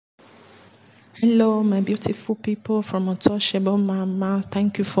Hello, my beautiful people from Untouchable Mama.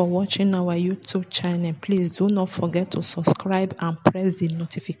 Thank you for watching our YouTube channel. Please do not forget to subscribe and press the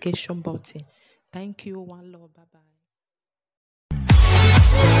notification button. Thank you. One love. Bye bye.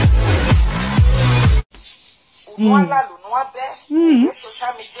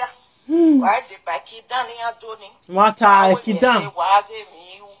 Social media. Why the baki dani adoni? Mata Ekidan.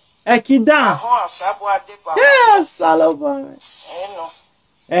 Ekidan. Yes, Salova.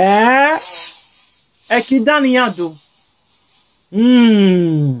 Ekidan yado.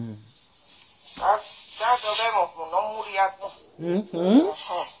 That's a them of no muriaco.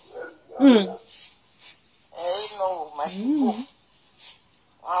 No, my people.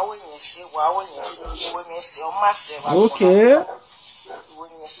 When you see, when you see, massive. Okay.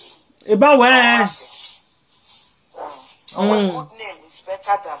 When you see. About where? Good name is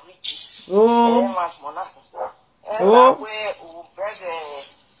better than riches. Oh. Oh. Where beg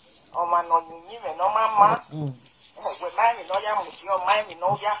on my no you no mama. When my no yamuti or my no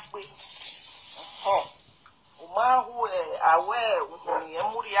yakwe. Uma who aware when you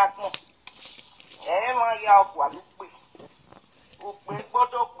muriaco. Emma Yaqualupe. Ukwe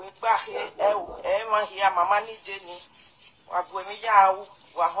bodo big back here, Emma here, Mamma Jenny. Wagwemia,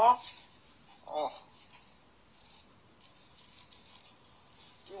 Wahon.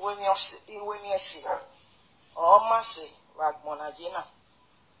 When you see, or Massy, Wagmonagina.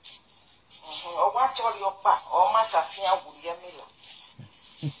 Or what all your back, or Massafia William Mila.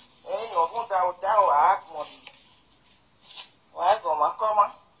 No doubt, thou art money. Why go, Macoma?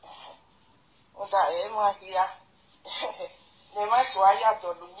 Oda Emma here. Never swaya to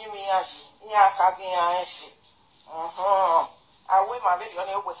Lumimiaji, Yakagiansi. I wear my very on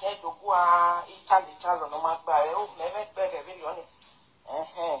with head to go Italy, no matter, never beg a very on it.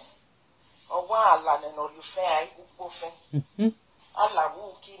 Oh, while Laden or you fair, who buffet. Allah who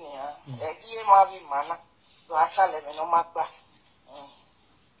kinia, a year marry mana, to Atalem no matter.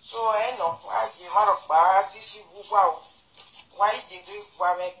 So, I know, I give out of bar, this is wow. Why did you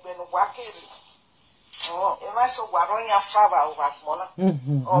make Ben Wakeri? Oh, if I saw Waronia Fava over Mona,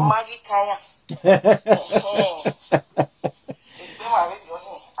 or Maggie Kaya.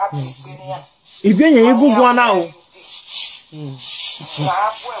 If you go now.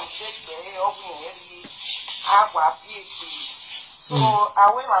 So, I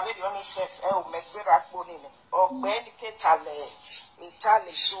will my lady on himself, make better money, or medicate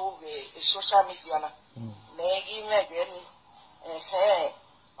Italy show social media. Meggy Megany,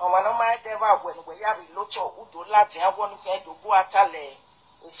 no my devil when we have a lot of Udo Latin, I want to get to go at Italy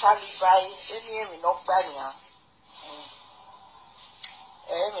by any no banya.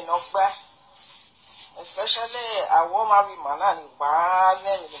 Especially a woman with Manani, by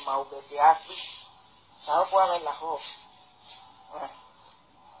them in the mouth of the Aki. Southbound in Lahore.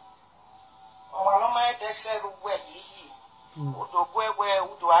 Oh, my desert where he.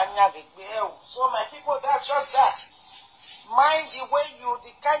 So, my people, that's just that. Mind the way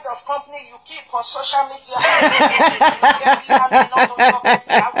the kind of company you keep on social media.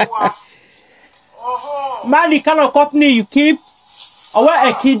 Man, the kind of company you keep. Or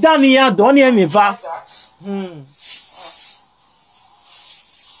where Ekidan here, don't hear me back. I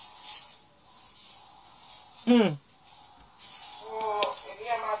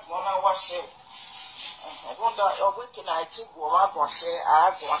wonder, what can I think what I'm going to say?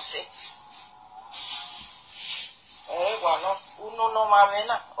 I'm going to say. Uno no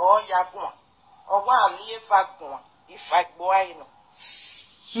mamena or yagun or one leave vagun if I boy no.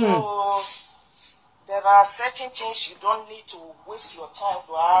 So there are certain things you don't need to waste your time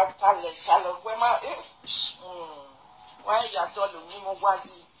to tell women. Why you told me why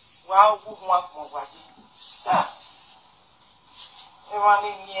who want more? Everyone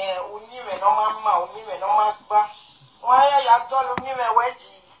in here, Unive no mamma, Unive no magba. Why you told me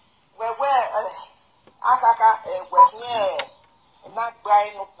where Akaka not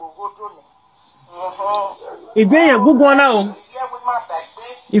buying no pogodoni. If you're a good one now,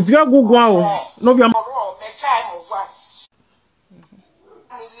 if you're a good one, no, you're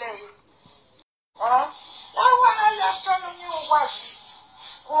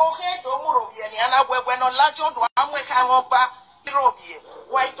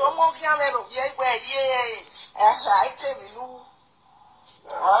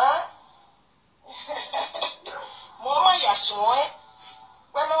Mama ya soe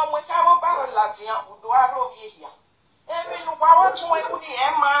when on we come about Latin Uduaro here. Every no power to when we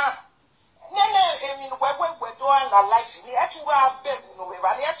Emma. Nene, I mean, where we're doing a life in the two are bed, no, we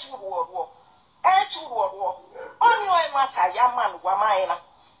are yet to World War. On your matter, Yaman, Wamaina.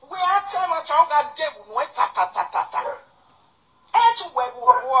 We are time at all that devil, went ta. To where we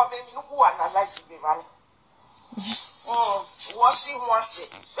were baby no go analyze me man. Was he once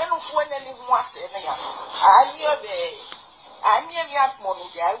then when any once I near me up mono.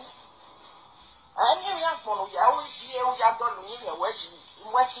 I knew young mono, I will be a young done in a wedgie,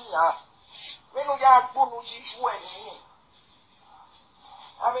 wetting ya. When we are going to use when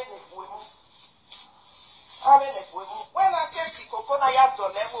when I guess Coconut have the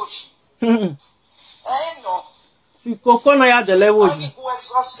level. I know. Si Coconut have the level.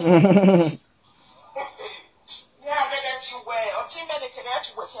 Yeah, that you wear, or Timmy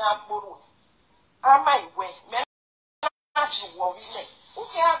can work here. I might wear, men not you will be made. Who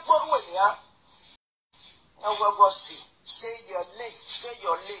can't go away, yeah? No, we'll see. Stay your leg.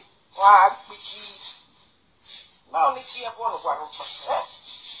 Why, Vicky? Now, let's see a one of one.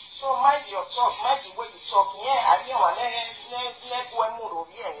 So, mind your talk, mind the way you talk. Yeah, I mean, one leg one more of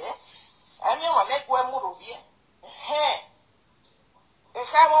yeah. I mean, one leg one more of yeah. Hey, a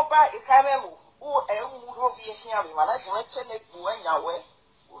camel by a camel. Oh, a wood of here, I like to return it when you're away.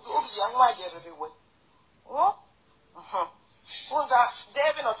 Would you be young, my dear, everywhere? Oh,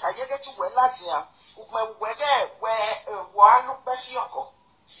 David or Tayega to wear Latia. Where one look back yoko.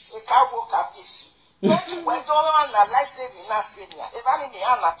 A cow woke up this. Don't you wear dollar and life saving us senior. If I need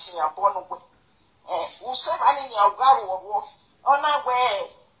a Latina born away. Who said I need your garro or walk on our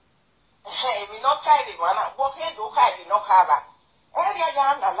way? Hey, we not tied it one. Walk here, do I be no harbor. Area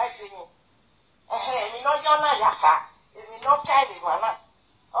young and life saving. Hey, we know you're not yaka. If we not tied it one.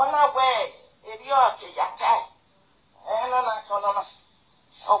 On our way, if you're to your tie. And on a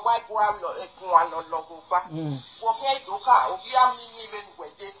oh, white one logo. Walking to car, we are even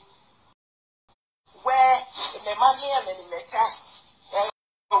with it. Where the money and the letter.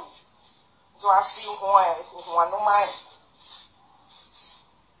 Do I see one of mine?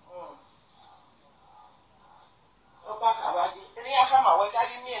 Oh, back about it. Hammer, where I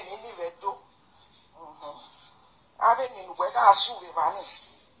mean, any do. I didn't know whether I should be running.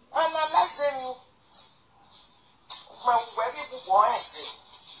 And let's say me, where you go and say.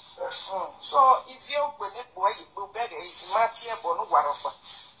 So if you will let boy, you will beg a Mattia Bono Warofa.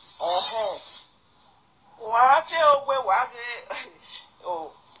 What tell where one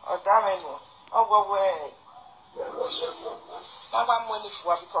oh, a damn, oh, where now I'm waiting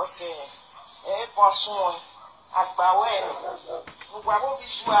for because a person at Bawen, who will be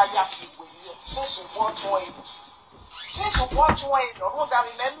sure I have with you since you want to wait. Since you want to wait, no, that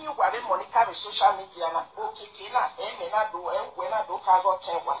remember you were Monica with social media. Okay, Kina, do, when I do cargo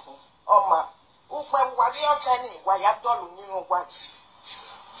 10 one. Oh, ma, who were you telling why you have done new wife?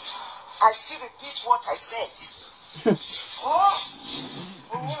 I still repeat what I said. Oh,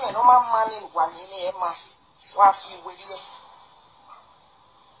 you know, my money, 1 million, ma, was you with you?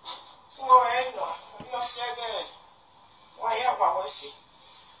 Oh, you said, why I was it?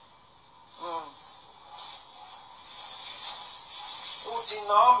 Uti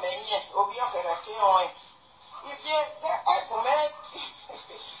no menye obi okere ke on if you I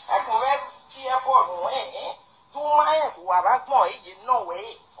come tie ball do my wa ba gbon eje no we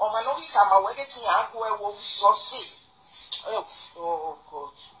o ma no ki kama we get yan go e wo so si oh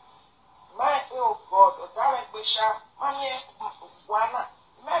god my oh god o da we gbe sha mani wana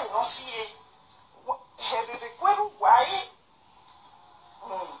me no see he de kweru wai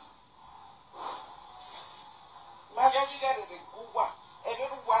ma je ki get de gwa e de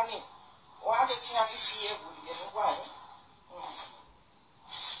wani o a get yan ki fie bu ye no wai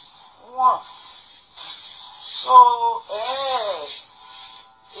so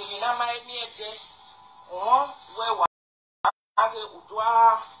if you na my me again where wa age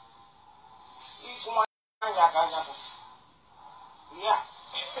udwa ikuma nya yeah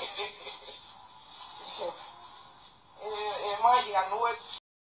ma ya no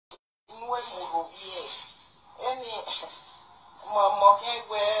murovie any mo ke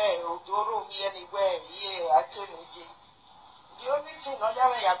we odoro bi anywhere here atenuji the only thing no ya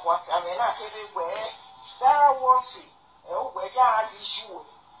we ya kwa ame na kebe we that was we ya issue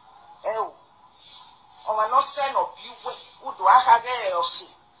o ma no send of you we do aka be o si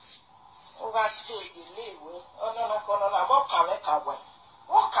o ga stay in lewe o no na kono na bo ka me ka wa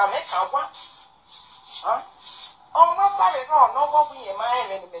o ka me ka wa o ma ba le no go bu ye ma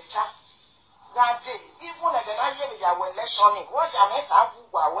e me ta that day even the na ye ya we election ni wo ya me ka bu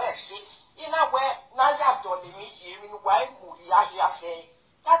wa we si ina we na ya do le mi ye mi wa mu ri ahia fe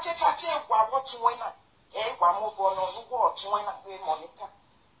kate wa wo tun we na wa mo bo no wo tun we na pe Monica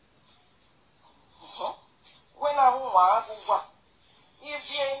when I want if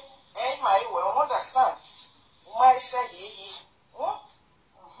you my will understand my say he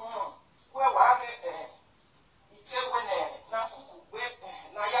where it's when na kuku we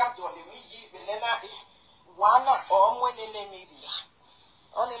na ya when in the media.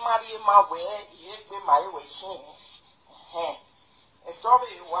 Only marry my way, ye be my way here. A double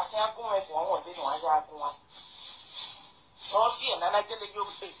walking up with one way, then one yard one. No, see, and I tell you,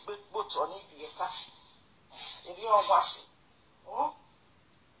 big boots on it, be a cat. If you are was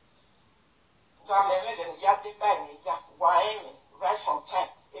why right from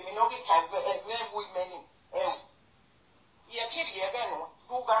time. If you know we can men women yet again,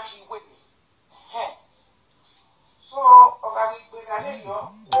 who got see with me. So, about it, but I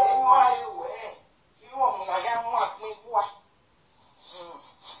know my way. You want I am what me what.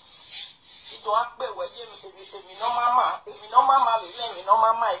 It don't be where you know, mamma, if you know, mamma, if you know,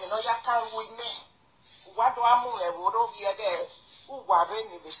 mamma, if you know, you can't with me. What do I move a wood over there? Who were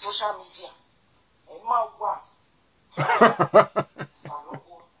in the social media? And my wife.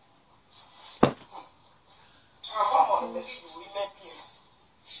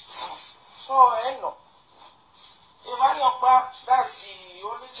 So, no. That's the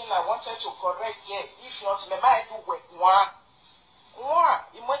only thing I wanted to correct there. If not, me might do work one.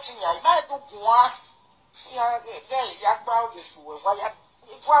 You might do one. Yeah, yak bow the two. Why, yak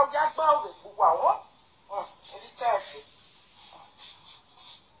bow the two. It tells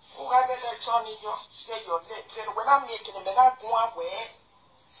who got that Tony, your stay your leg. When I'm making him, not one way.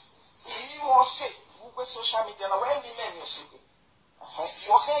 He won't say, who was social media, and when we name you see.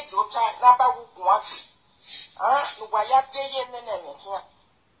 Your head, your time, number who wants. No, why are they in the name here?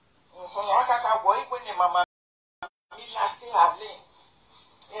 I can't wait when your mamma Mila stay at lane.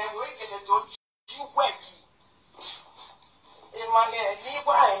 And we get a dog, you wet. In my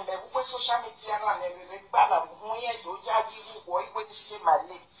neighbor, and the social media, and every banner, who are you, Yadi, who boy, when you see my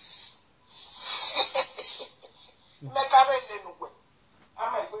leg. Make a red way.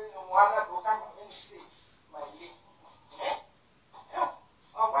 I'm going to one that will come and see my leg.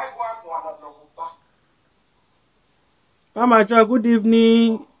 Oh, why one of the back? Mama Joe, good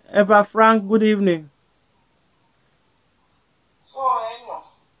evening. Eva Frank, good evening. So, I know.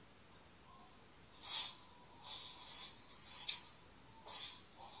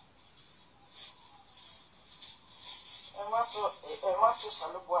 I want to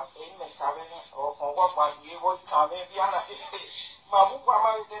salute a mechanic or for what my year would come in. My book, I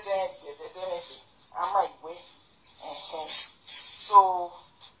might I might wait. So,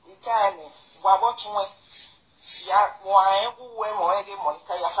 the time, what you ya why who were more again,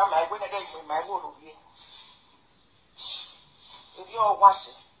 Monica, I have my way again with my word of you. If you're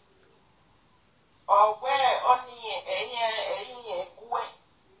was or where only a good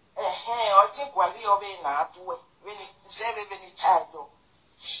or think while you're being out to it, when it's very tired though.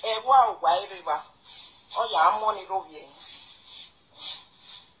 A wow, why river, or your money over here.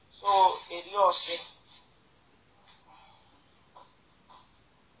 So, if you're sick.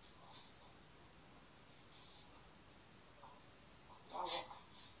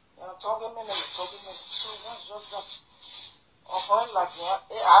 Talking minute, so that's just that. Or like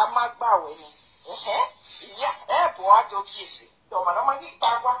I might bow in it. Yeah, boy, don't tease it. Don't matter my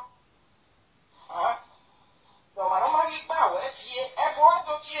power. Don't matter my power. If ye boy,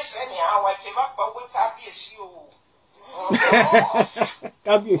 don't tease anyhow, I came up but wake up yes you.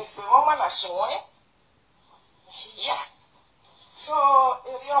 If the woman I saw it. Yeah. So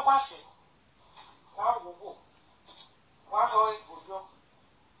if you want it, now we'll go. One hour it will go.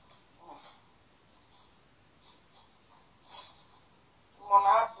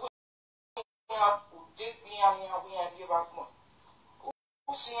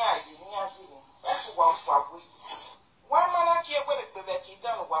 That's one why man I care where the baby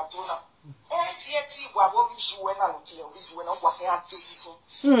done what to know. ATT what wish you when I tell this when I walk out to you.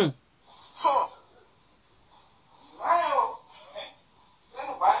 Well, then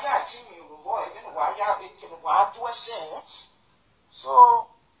why I see you, boy, then why I making what do I say? So,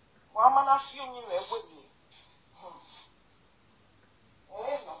 why man I feel you with you?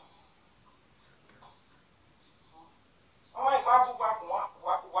 Oh, my babu, what do I?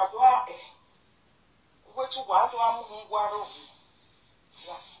 What do I?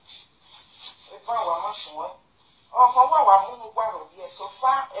 If I were much more, oh, how I move one of you so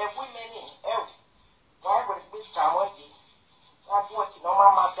far, every many else. Why would it be time working? I'm working on my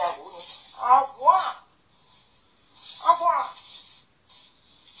mother. I want.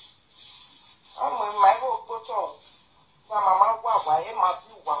 I'm with my old bottle. My mamma, why am I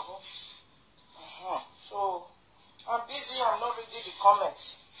do one? So I'm busy, I'm not reading the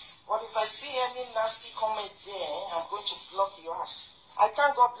comments. But if I see any nasty comment there, I'm going to block your ass. I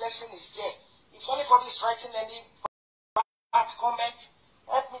thank God blessing is there. If anybody is writing any bad comment,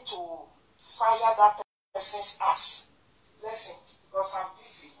 help me to fire that person's ass. Blessing, because I'm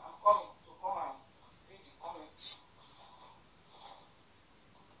busy. I'm coming to come and read the comments.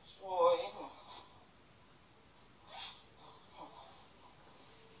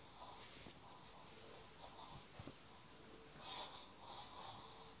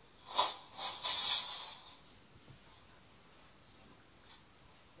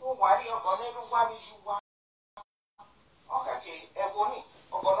 Why you want? Okay, a woman,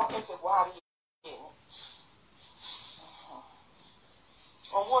 or gonna take a worry in.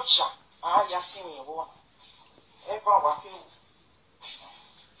 Or watch her. Ah, you see me one. Ever walking.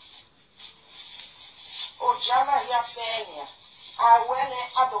 Oh, Jana, ya fair. I went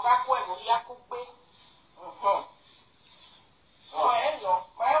at the back way with Yakube. Oh, hello.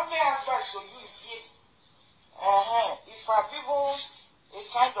 My only advice to you if I people a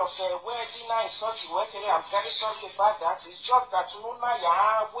kind of wedding is such a working, I'm very sorry about that. It's just that no na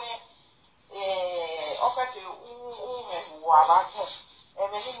ya where okay warago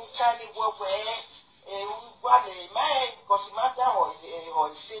many mutani where wale my because madam or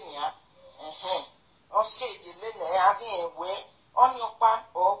senior on stage you learn again where on your part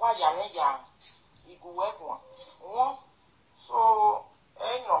or why ya you go work one so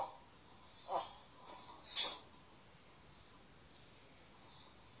no.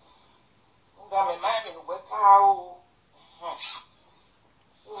 I'm a man in the cow.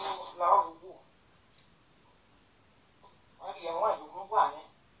 Love you. What do you want to move on?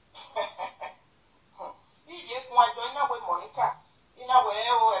 You get one going away, Monica. In a way,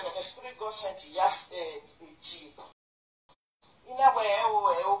 and the spirit goes sent yes, in a way,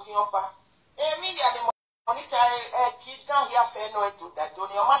 Okiopa. Emilia, Monica, kid down here, fair no to that.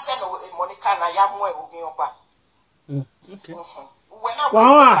 Don't you must send Monica, and I am where Okiopa. Okay. When I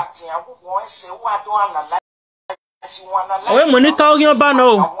was I would say, what do I analyze? Oh, Monica, you ba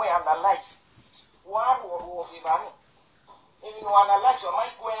no. Analyze. One will be running. If you analyze, you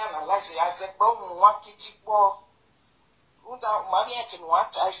might go and analyze it. I said, bone, one kitty ball. Without money, I can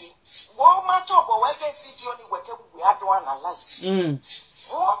want to see. Well, my job, but where get fit only where we are to analyze.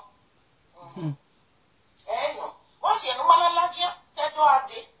 What's your normal analyze? Tell you a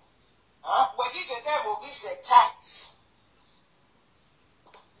day. Where you get there will be set time.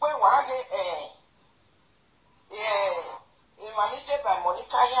 When one managed by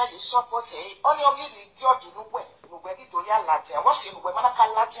Monica, you support it. Only only your do way. Nobody to your Latin. What's in women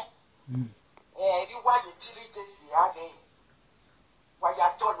Latin? You why you till it is the again. Why you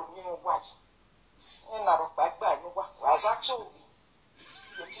told me why? And I look back by no one. Why that told me?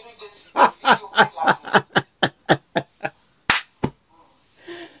 You till it is the video Latin.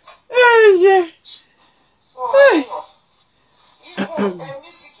 Yeah. So, even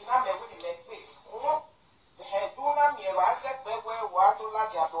music in a way, the head do not me a set where what to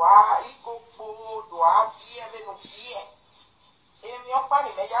let you do. Equal food, do I fear no fear? In your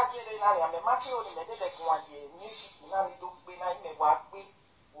funny, may I get in? I am a matter of music, none do be I may walk with.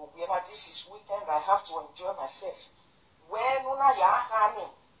 This is weekend, I have to enjoy myself. Where no, honey,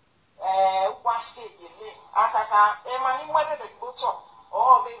 one stage you live. Akaka, a money mother the bottom,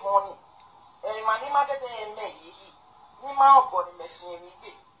 all the honey. A money mother they may ye. Nima body may see me.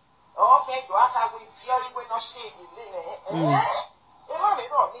 Okay, do I have with theory when no stage you live? Eh? They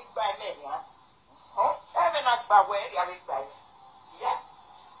don't need by many, huh? Even not by where they are by. Yeah.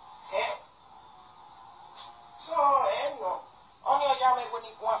 Eh? So, no. Only a young when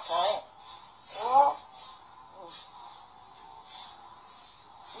you want time.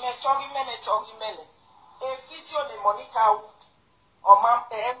 Talking many. A video in Monica or Mam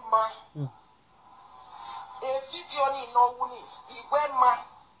Emma. A video in no winning. He went man.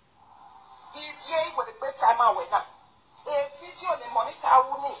 If ye with a better time away now. A video in Monica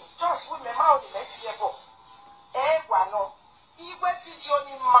winning. Just with my mouth in next year. No. He went video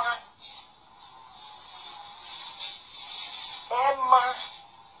in man. Emma.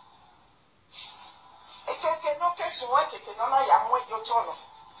 No person working on I am with your channel.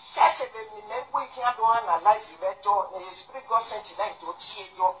 Catch it in the we can't do analyze the door. The spirit God sent you to tear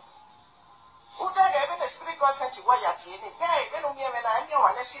you. Who died even the spirit God sent you? Why are you in it? Yeah, even me when I'm your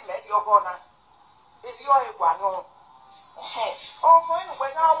one, let's see, maybe you're gonna. If you're a one, no. Oh,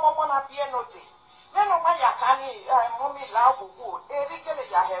 when our mom appear no day. Then, why you can't, mommy love who, Erically,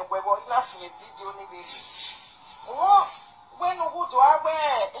 I have where enough in a video. When who do I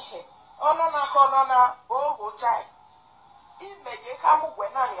wear? Oh, no, oh, go time. If may come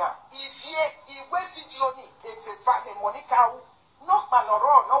when I am, if ye wait video, if the family Monica, no man or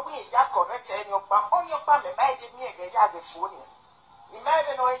all, no way, ya correct any of on your family, may give me a yard of phone.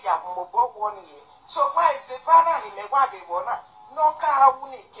 Imagine no yam mobile 1 year. So why if the father in a waggy one, no car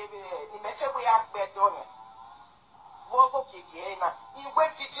won't give me matter we have bed on it. Vogo Kikiana, he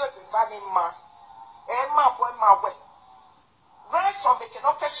wait video the family man, Emma, boy, my way. Right from making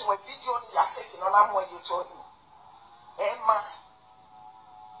no person with video, you are saying on I'm where you told me. Emma,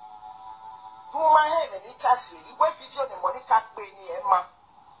 do my head and it has you wait video the money can't pay me, Emma.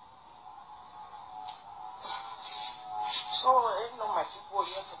 So, I know my people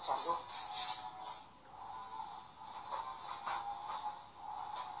here to tell you.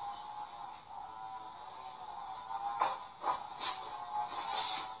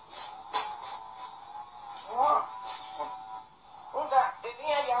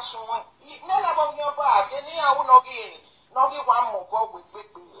 Nogi one more go with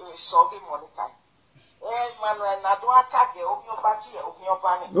soggy Monica. Manuel Nado attack of your party of your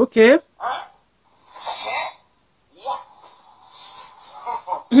banner. Okay. Huh? Yeah.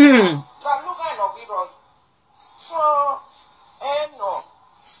 But look at no video. So, no.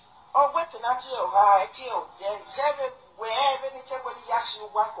 Oh, wait to not tell her, tell. There's every wherever it's when Yasu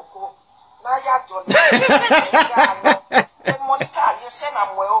Wakoko. Now, you're the Monica, you send them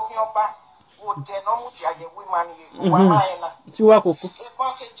well, your back. Would then almost a woman, Wamana. See what cook. A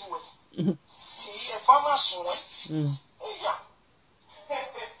bucket to it. A farmer soon. Yeah.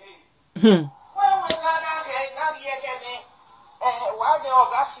 Well, we're not yet. Why they all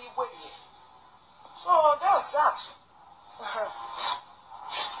got free with you? So that's that.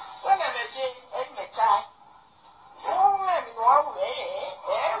 Whenever they met time, oh, let me know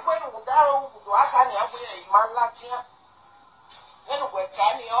when I can have my Latin. When we're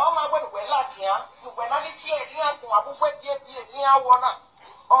tiny, oh, my when we're Latin, when I see a young one who went be near one.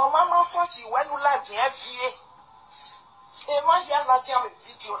 Oh, Mamma Fossy, when you like the FVA. My young Latin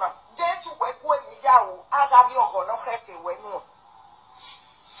video now. Then to work when you I got your honor happy when you.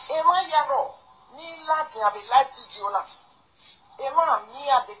 Emma Yaro, ni Latin have a live video now. Emma,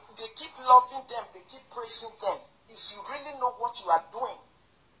 Mia, they keep loving them, they keep praising them. If you really know what you are doing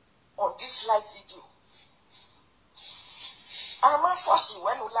on this live video. I'm a fussy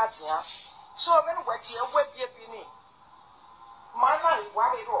when you Latin. So when we're here, we're being Mana,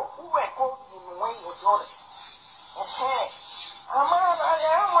 what it all, who I called you when you're doing. I'm a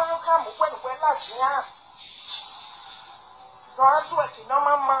come when we're Latin. No, I'm working, no,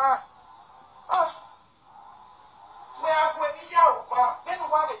 Mamma. We are going to yell, but then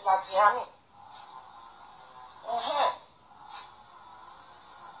what is Latiani?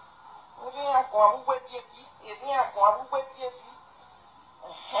 We are going with you, we are going with you.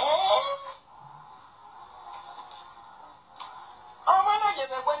 Oh, when I get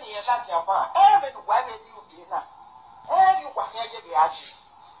when you're Latin, every one of you dinner. Every one of you actually.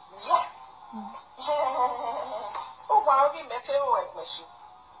 Yeah. Oh, wow, we met a work, monsieur.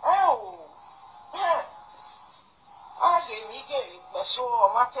 Oh, I gave me so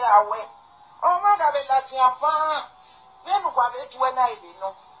much away. Oh, my God, that's your father. Then what it when I did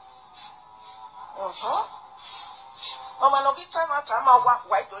know. Oh, my no time at time,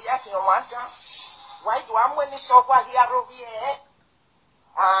 why do you have your mother? Why do I when it's so what here over here?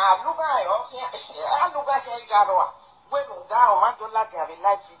 Ah, look at look at Garo. When down, I don't like to have a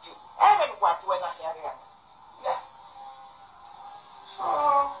life with you. Even what when I hear you. Yeah.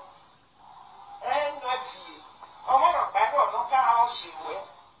 Oh, and let's see. Oh, I don't know how she will.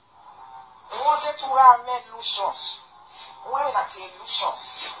 I wanted to have many illusions. Why not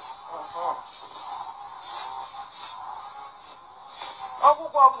illusions? Oh,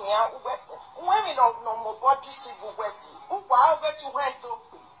 who got me out? Women don't know more body civil wealthy. Who will get to went up?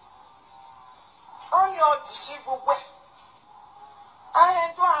 On your disabled way. I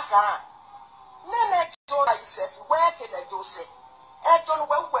had to a car. None told myself, where can I do say? I don't know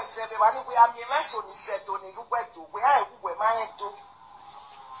where everyone we are me so he said don't you where to where I were my head to.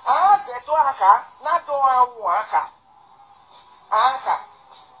 Ah, said to Aka, not to Aka. Aka.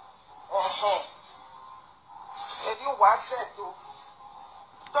 If you was said to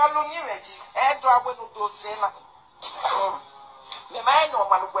don't look near it, and I went to say the man no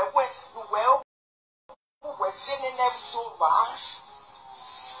man where we're sending them to my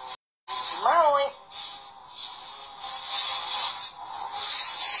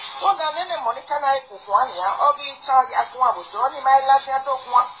oh, then any money can I put one year? Or be tell you at one with only my Latin dog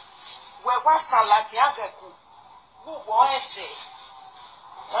one. Where was Salatia Gaku? Who boy say?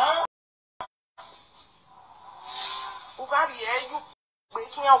 Huh? Ugabi, you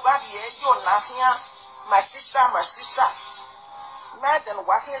waking up, Ugabi, you're laughing. My sister, mad and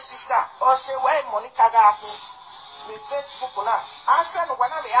walking sister, or say, where Monica got me Facebook now. I said,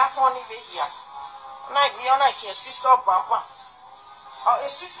 when I be out on the video, night me on a sister bumper. Oh, a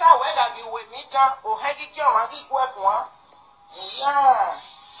sister, whether you will meet her or hang it your maggie work one. Yeah.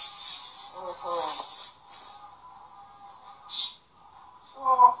 So,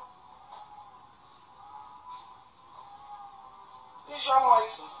 this young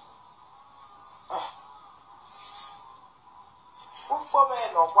wife. Who for me,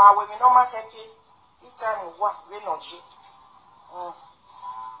 no, while we no matter each time we work, we no cheat.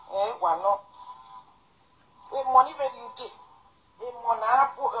 Why not? A money that you did. A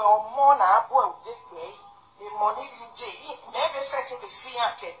monapo or monapo, they pay. A money you did. Never set to the sea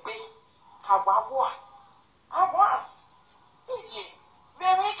and can pay. How about what? I want.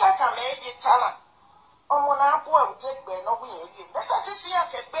 Baby, I can make it talent. Oh, monapo, take pay, no way again. That's what you see. I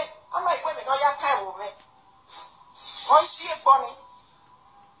can pay. I might women know your time over.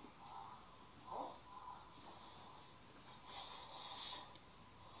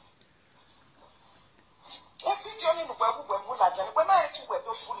 we mula jan we ma etu we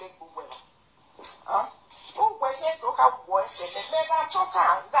do full leg we ah o we ye do ka wo ese me na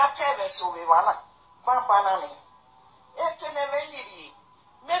chota that tell so we wana bamba na ni ekene me yiri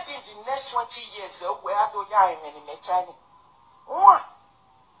maybe in the next 20 years we ado ya eme ni metani wa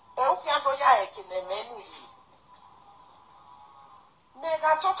e o ki ado ya ekene me yiri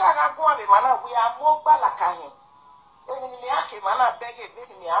mega chota ga go abi mana we are more balakahin emi ni me ake mana bege be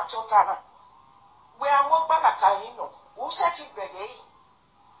ni me achota na we are more balakahin no who set it bege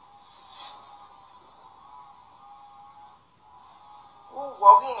who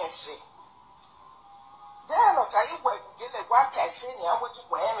working ese then o tai we gele gwa ta se ni abotu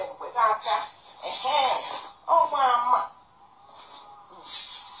kwa eme we ga ta oh mama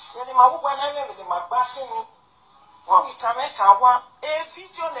yeli ma wo na me ni ma gbase ni wọ́n kì í ka mẹ́ka wá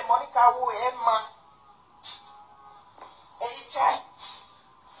fídíò lè mọ́ ní ká wo ma èyí tẹ́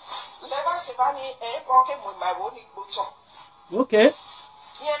lẹ́bàá sì bá ní bọ́ kí mo máa wò ní gbótọ̀. ok.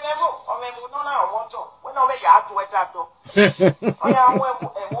 ìyẹn mẹ́mọ́ ọmọ ẹ̀mú náà àwọn ọ̀dọ́ wọ́n náà wọ́n yà á dùn ẹ̀ dáadọ́ ọ̀yà àwọn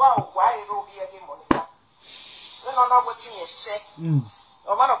ẹ̀mú àwòwá èrò bí ẹni mọ̀ nípa lẹ́nu ọ̀nà wọ́n ti yẹn sẹ́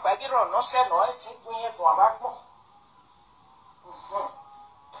ọmọ náà gbàgìrì ọ̀nà sẹ́nà ẹ̀ ti gún yẹn dùn àbá gbọ̀n.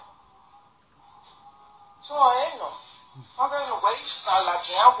 So I know. I'm going to wait salad.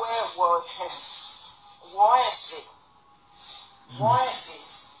 I will voice.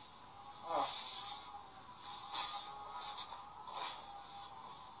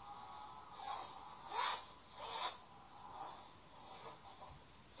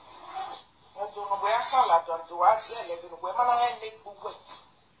 I don't know where salad on to us. I live in women and make book.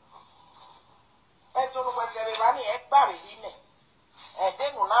 I don't know where everybody egg barry him. And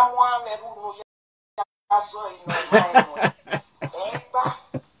then when I'm one, aso ino mai eba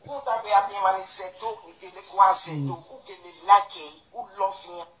uta be abi mani seto ikele kwa seto ukele lake u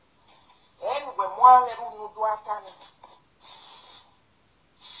lofia en we mo ameru nudu atani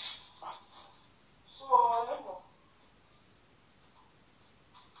so no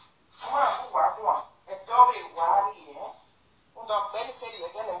ma kwa edowe wari uta benefit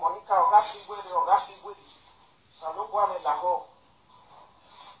again Monica oga figwe salo kwa me la ho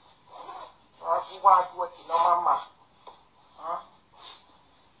wa do ki no mama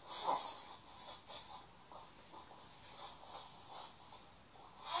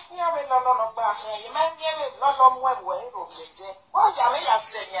ya me no ba ye ma me lo mwe ro leje o ya me ya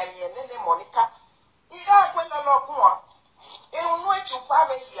se nya ye ne Monica ira gbe lo gun wa e unu echu pa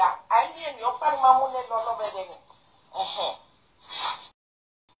me ya ani ni o pa ma mu ne lo be de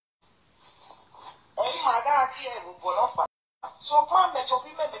ma ga ti e bu bo lo fa so kwa me to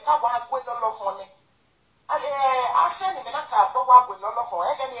bi me ka wa gbe lo fun ni ase ni me na ka do wa gbe lo fun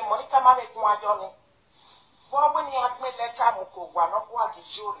e ge ni Monica ma be kun ajo ni wo gbe ni agbe letter mu ko wa no kwa gi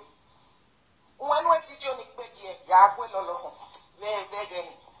jori won no video ni pe die ya gbe lo fun be ge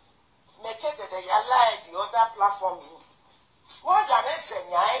ni me ke de ya like the other platform ni wo ja me se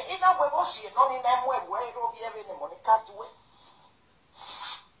nya ina gbe bo si no ni na mu ewe ro bi ebe ni Monica duwe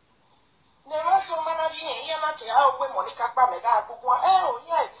never so many here na te ha ogbe Monica pa me ga gugu o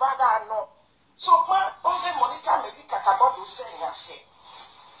ye father no so pa ogbe Monica me bi kaka bodu se nya se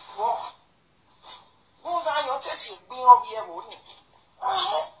wo ga yo tete gbin obi e wo ni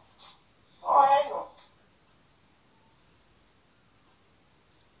no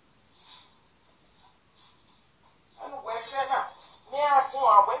anu we se na me akun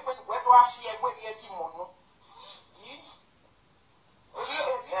awe pe we do afi egbe ri edi mo no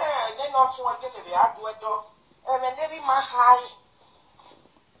no tun agele be adu edo e me ne bi ma hai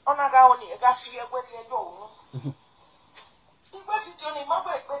ona ga oni e ga fi egbe ri edo onu igbe fi ti oni ma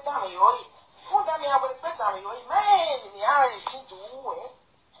gbe ta mi yo yi fun da mi a gbe ta mi yo yi me ni a re ti du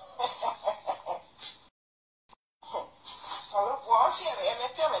solo po si e me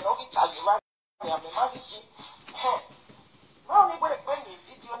te me no ki ta yi ma mi a me ma fi ma ni gbe ni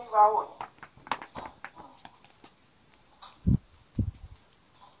video ni wa o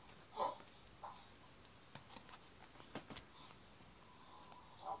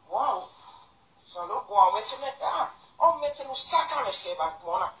wow solo po we te me da o me te no saka me se ba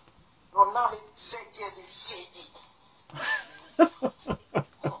mona no na me zete de seji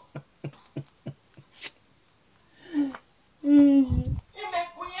ime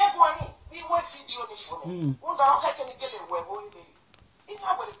kunye gwani bi we video ni fo no won da o ka ke ni gele we bo ile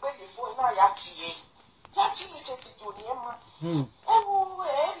ina bo le pe le fo ina ya tie ya ti ni te video ni e ma ewu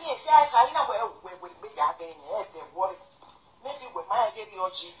e ni e ya ka ina we be ya ge ni e de worry maybe we might get your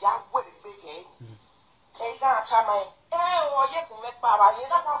G, ya will be big. A got time, or yet me para, you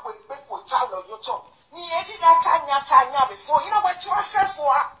know, will be put out of your tongue. Near that time before, you know what to accept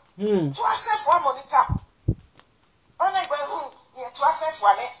for? To accept for Monica. Only when you was a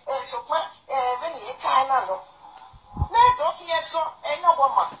funny, so when you time, no. Let go here, so ain't no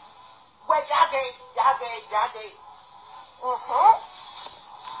woman. Where yage.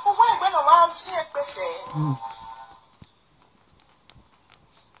 Why when around see a person?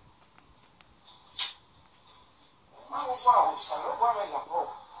 Wow, so no woman of all.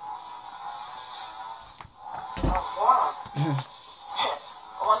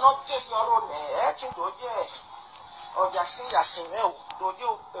 Or not take your own, to go there. Or just see a single, do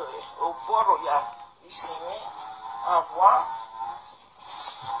you borrow ya? You see me? What?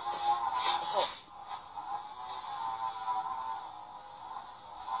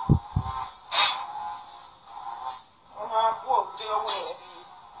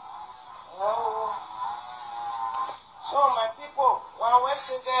 So my people, when we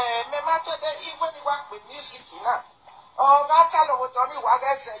sing, me matter that even you work with music, oh, that's all what only what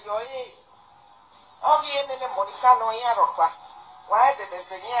I say, you're all the end of the Monica no Yarofa. Why did they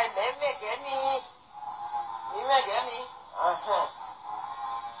say, yeah, they make any? You make any?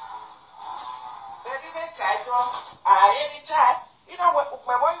 Very much I don't. Anytime, you know what,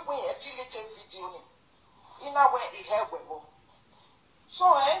 my boy, we a little video. You know where he had with. So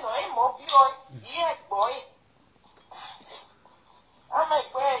I know him, boy, yeah, boy. I might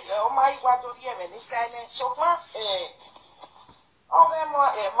wear oh my god, and it's so far, oh, I'm a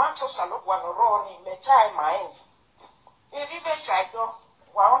mantle salute one roll in the time mine. It even I don't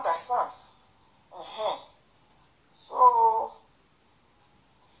understand. So,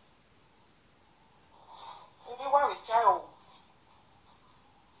 if you want to tell,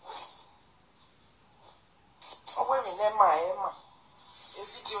 oh, women, Emma, if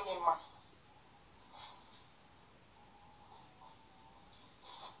you do Emma.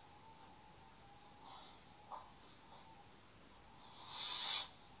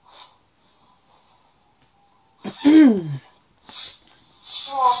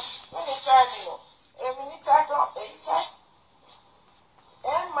 So, let me tell you, every time,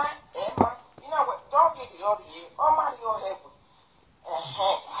 Emma, you know what, don't get the other year, oh man, your head.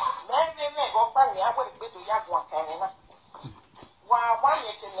 Maybe go back me, I would be to Yaguan Canada. Why,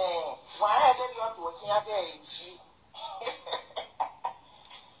 you can, why I did you to a here, see?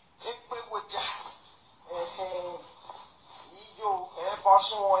 If we would just, you,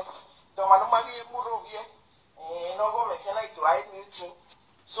 Boston, don't want to make a move over here. No go make a light to hide meeting.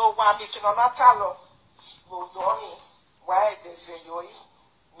 So while making on a talo, go Johnny, why they say you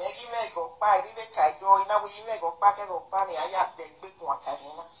Maggie may go by river tide, or now we may go back and go bunny. I have the big one,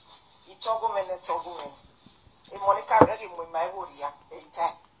 Canina. It's all women and all women. In Monica, again with my wood, yeah, a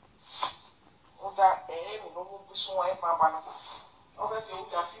time. Oh, that aim, no one to swim, Mamma. Over the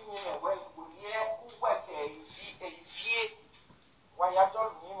other female, where you will hear who work a fee. Why I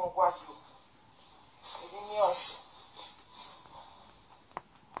don't know what you.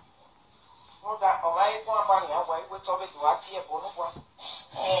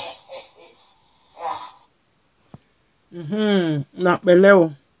 Na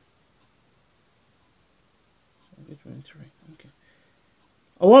beleo. Okay.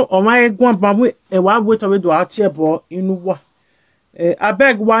 O my egwan bamu e wa wait over do atie bo inu wa.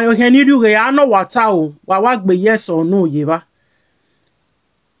 Abeg wa yo heni ru re ano wata o. Wa gbe yes or no ye ba.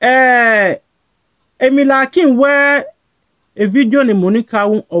 Mila Akim where a video ni Monica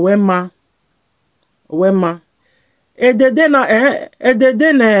owema edede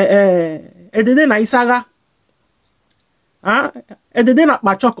na isaga edede na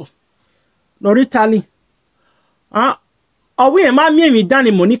pachoko no ritali owi ma mi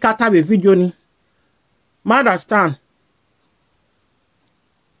dani Monica ta be video ni ma understand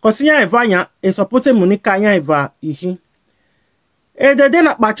kosinya evanya e support Monica nya eva ihi edede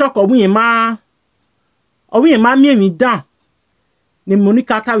na pachoko wi ma mi dan ni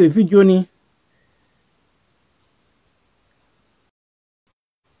Monica ta be video ni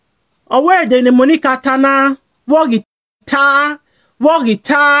owe de ni Monica ta na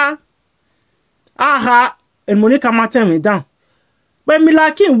wogita aha en Monica matin mi dan but Mila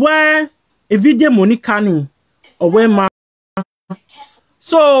Akim where a video Monica ni owe ma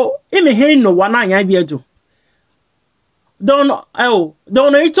so imi he no wana anya bi ejo don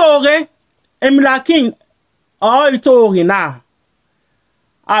itore Mila Akim itore na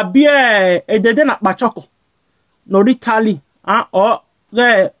abie edede na pachoko no ritali no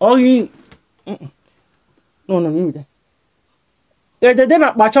you there edede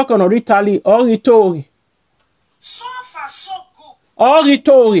na pachoko no ritali itore So far, so good.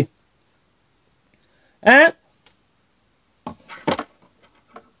 itore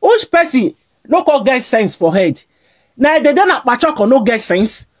which person no go get sense for head na edede na pachoko no get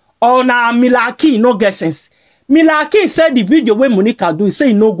sense or na Mila Akim no get sense Mila Akim said the video where Monica do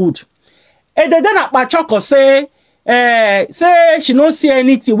say no good. And then Akpachoko say she don't see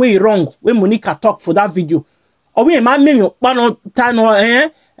anything way wrong when Monica talk for that video. Or we ma me pano tano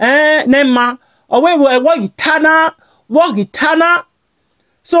nema or we work gitana.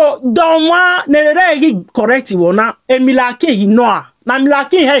 So don't want ne correct wona e Mila Akim he know na Mila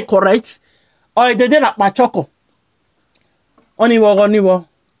Akim he correct or then Akpachoko. Oniwo.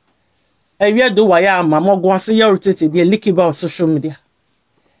 We do waya mama go say your Utete dey leak about social media.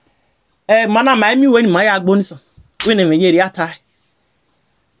 Mana my me when my agboni so. When me yeri atai.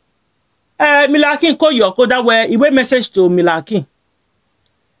 Mila Akim call your code that way iwe message to Mila Akim.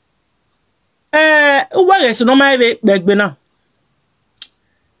 Where is no my begbe na.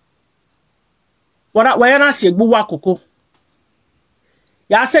 Waya na si egbu wa koko.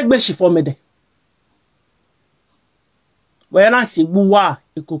 Ya segbe shi for me de. Waya na si egbu wa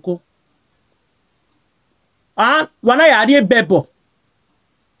ikoko. Wana yari bebo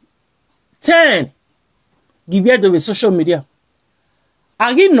 10 give you the social media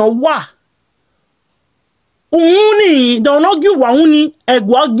agi no wa uni don't know give wa uni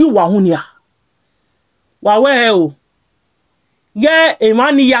egwa give wa uni a wa we o ye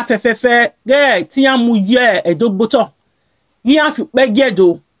emani ya fefefe ge ti amu ye edogboto yi afi peje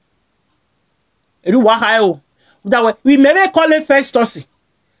do eri wa ha o that way we may call it first tosi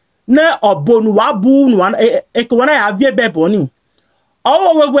na obonu wa bu nu ekwana ya vie bebo ni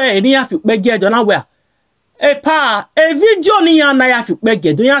owo we ni afi peje do na we e video ni ya na ya afi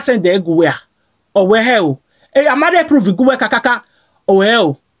peje do ya send egu we o we he o amade prove gu we kakaka o we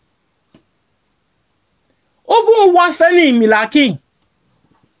o ovu wa seni Mila Akim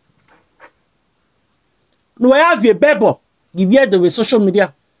no ya vie bebo give you the social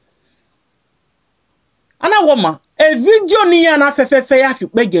media ana woma e video ni ya na fefefe ya fi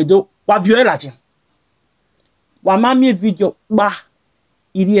pegedo wa vio elajin wa mami video ba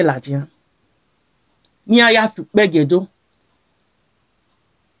iri elajin ni ya fi pegedo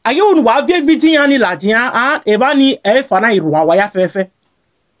ayo nu wa vie video ya ni lajin e ba ni e fa na iru wa ya fefe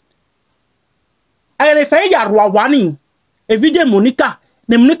ayele fe ya ru wa ni e video Monica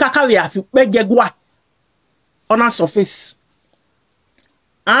ne Monica ka we afi pegegwa ona surface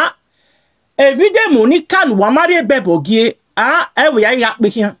Evide Monica nu wa mari bebo gie ewe ya pe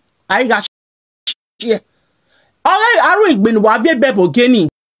hian ai ga shie ore aru igbe nu wa vie bebo gie ni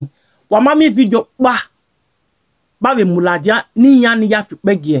wa mami video ba we mulaja ni yan ya fi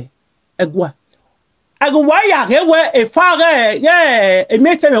pegie egwa wa ya rewe e fare ye e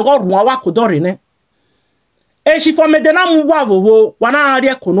mete me go run wa ko dore ne e shi for me de na mu wa vovo wana ari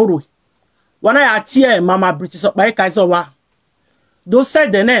ekonoro wana ya tie mama British so pa kai so wa do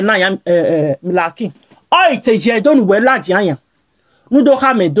said the na ya Mila Akim o ite je don we laji ayan nu do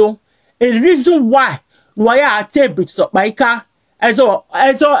ha me do a reason why no ya ate British so pa ika ezo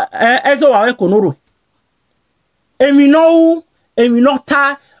wa ekonoro emi no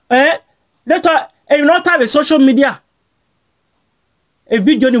ta later emi no ta be social media a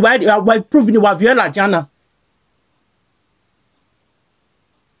video ni wa prove ni wa viola jana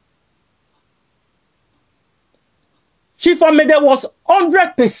she for me there was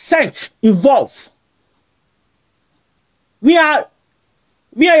 100% involved. We are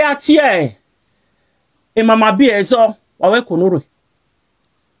here. E mama bi ezo wa we konoro.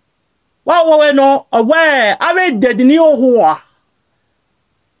 Wa we no we ave dead ni oho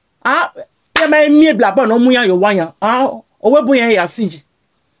ya ma mi blabo no mu ya yo wanya owe bo yan ya sinji.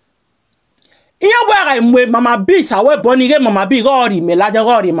 Iya wa ga mwe mama bi sa we bo ni ge mama bi go ri me laje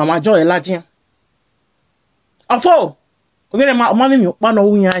go ri mama jo e laje. Afo ogere ma mi pa no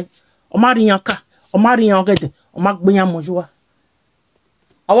wuyan o ma ri yan ka o ma ri yan ogede o ma gbe yan mojuwa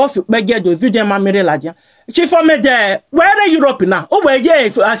awo fi peje do video ma mere laje she for me there where Europe now o we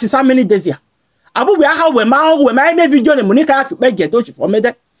je as so many days here abu we ha we ma me video ni Monica fi peje do she for me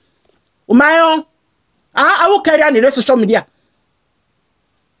there o ma yon awu carry on the social media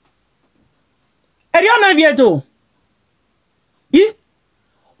eri ona viedo yi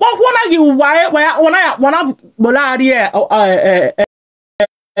Wana gi wana bola ari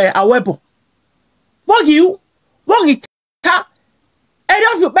awebo. Fogi ta eri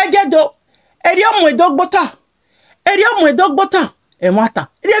of begedo eri omo edogbota e mata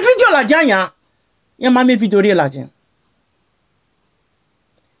eri video la janya ya ma me video ri la jan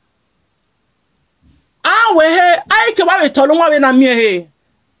we he ai ke wa we tolu wa we na mi he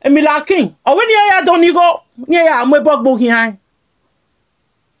Mila Akim o we ni ya don ni go ni ya amebogbo hin han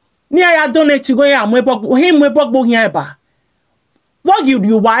ni ya donate go ya amebogbo hin amebogbo hin eba wogi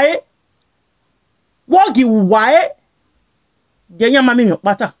you why de nya ma me mi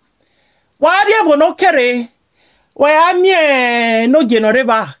pata wa ri ebo no kere Where I mean, no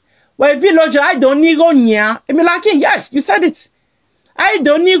genereva. Where village, I don't need go near. Me like, yes, you said it. I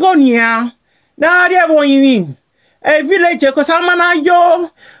don't need go near. Now, they are you mean. A village, because I'm an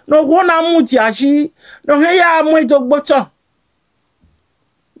ayo. No one am mujashi. No, hey, I'm way dog butter.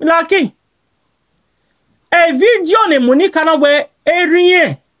 Me like, a video ne Monica no way, a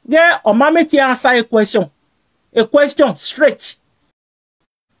ring. There, or mammy, answer a question. A question straight.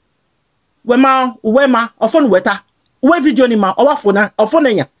 Wema, often wetter. We video ni ma, or phone, or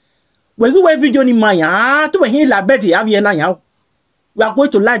phone ya. When you video ni ma ya, to he la Betty, Aviana ya. We are going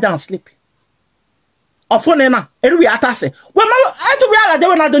to lie down and sleep. Or phone na, every atase. Well, I to be ala de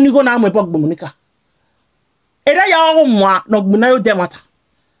when I don't go now, my bog Monica. Era ya o moi, no bunayo demata.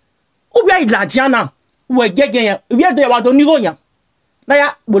 Ubi a la Diana, we gegen, we are there, I don't go ya.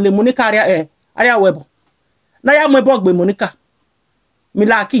 Naya, bole Monica area webo. Naya, my bog Monica.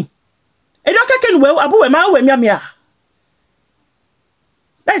 Milaki. And you can well abu ma we mia.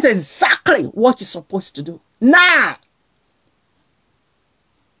 That's exactly what you're supposed to do. Now.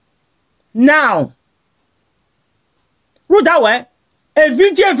 Ruda we e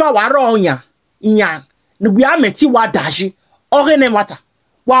video va waro onya. Nya. No bia meti wa daji. Ore ne mata.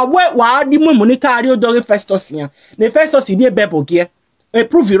 Wa di mu Monica ari odore Festus yan. Ne Festus di e bebo gie. E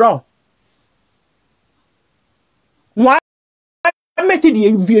prove it all. Wa meti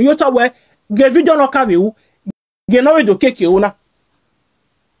di video ta we ge video no ka u ge no we do keke una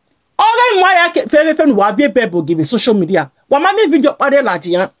ore mo ya ke fe no wa vie people give social media wa ma me video pare la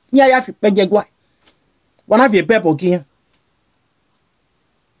ji yan ni aya fi peje gwa wa na vie people gi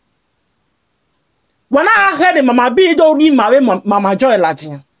wa na head mama bi do ri ma we mama joy la ji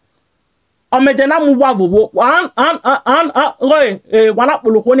yan o me de na mu wa vovo wa wa na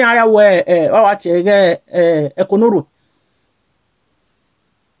polo ko ni ara we wa che ge ekonoro.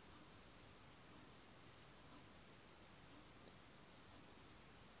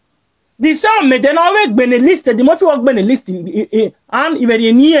 The same me then always been a list. The more work been a list and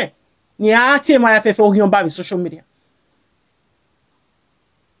even near my FF or by social media.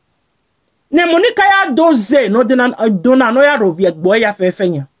 Ne Monica ya doze no dena dona no ya rovia boy ya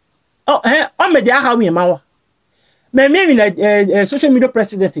fefenya. Oh me dia how we mawa. Me na social media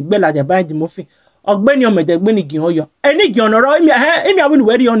president gbela de by the mofi. Ogbeni o me de gbeni gin oyo. Eni gin onoro emi awin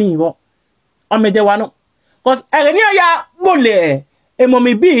we ri oni iwo. O me de wa no. Cause eni ya bole e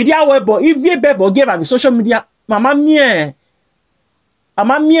momi bi ri awebo ivie bebo give am social media mama mie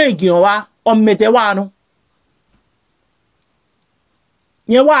gin wa o me de wa no.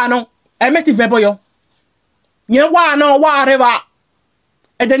 Nye wa no emeti vebo yo. Nye wa no wa rewa.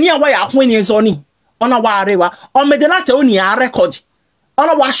 Edeni ya wa ya hwen ezo ni. Ona wa rewa. O me de na te oni a record.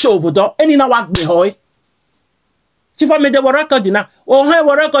 Ona wa show vodo eni na wa gbe hoy. Chifa me de wa record na. O he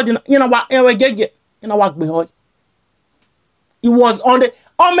wa record na you know wa ewe gege. You know wa gbe hoy. It was on the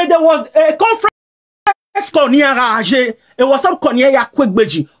me there was a conference call near Rage. It was some corner ya quick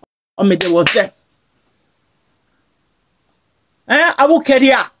beji. Me there was there. I will carry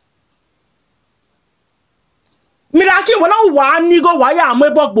her. Milaki when I want nigo waya me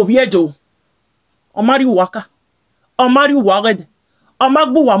bog boviejo. Omari waka. Omari waged.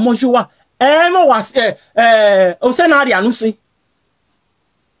 Omagbu wa mojua. Emo was osenari anusi.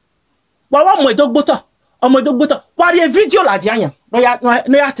 Wawa mwe dog butter. Omodo butter. Why a video la janya? No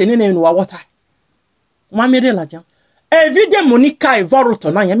ya tenene no water. Mamere la janya. E video Monica e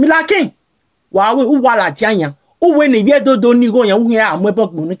voruto na ya milaki. Wa we u wala janya. U we ne bie dodo ni go yan hu ya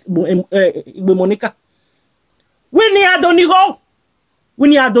amwebok Monica. We ni ado ni go. We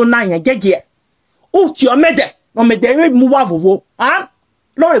ni ado na ya gege. U ti o mede. No mede we mu wa vovo. Ah?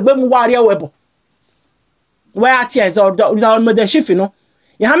 Lord gbe mu wa ria webo. We ati ezo do mede shifi no.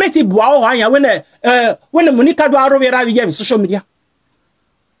 Ya hameti bua o anya when Monica do arobera we social media.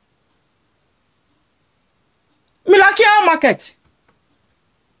 Milaki our market.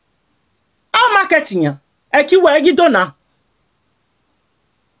 Our marketing ya. Eki we egi dona.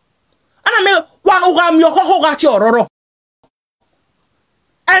 Ana me wa o mi okoko ga ti ororo.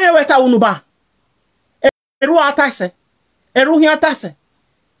 Ene weta unuba. Eru atase. Eru hi atase.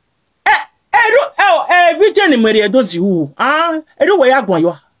 Video ni mere edozi hu. Eru we ya gwan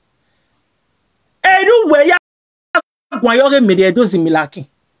yo. Eru we ya gwan yo ge mere edozi Milaki.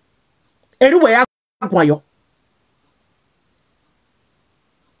 Eru we ya gwan yo.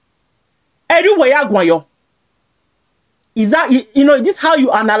 Eru we ya gwan yo. Is that you know this how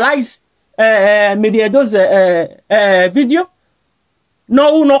you analyze mere edozi video?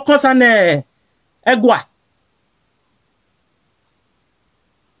 No concern egwa.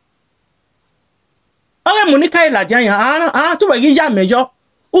 Ore Monica ila jan ya to we gija mejo.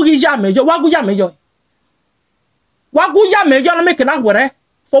 U gija mejo, wa guja mejo. Wagu ya me ya no make na were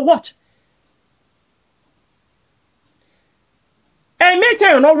for what? E me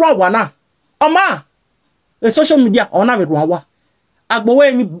tell you no wrong one na. Oma the social media ona we wrong wa.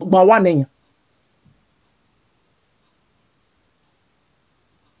 Agbowe mi gba wa na.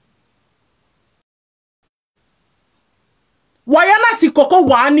 Waya na si koko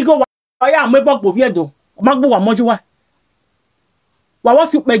wa ni go waya amebo gbo viedo. Magbo wa moju wa. Wa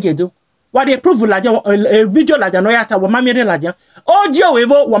fi pegedo. Wa dey prove la jan video la jan no yata wa mamire la jan. Audio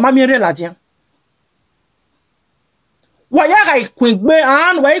wevo wa mamire la jan. Wa ya ga ikwegbe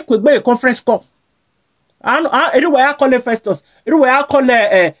an wa ikwegbe conference call. An eri wa ya call Festus. Eri wa ya call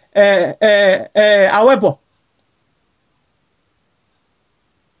awebo.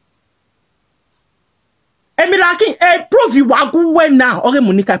 Mila Akim prove you wa gu we now. Ore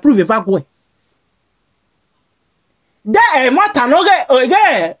Monica prove va gu. Da mata no ge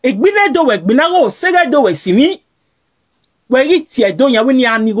egbine do we gbina go sege do we simi we ri tie do yan we ni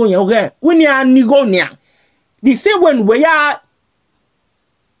anigo yan ge we ni anigo nia the same when we ya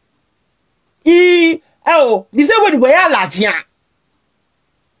the same when we ya lajian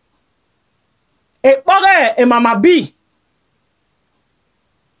pore mama b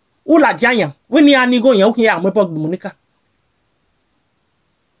u lajian yan we ni anigo yan o kin ya mo po Monica.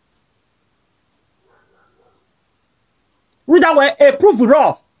 Ruda we prove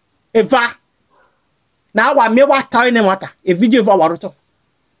raw eva na wa me wa taw ne mata e video va waroto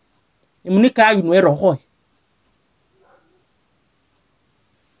Monica you no ero hoy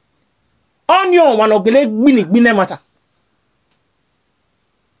onion wan ogele gbini mata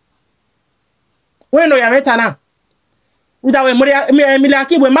we no ya meta na Ruda we Mila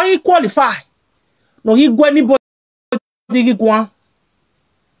Akim we mari qualify no he go anybody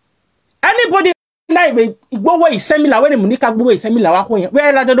na igbo we similar when Monica gbo we similar wa ko yen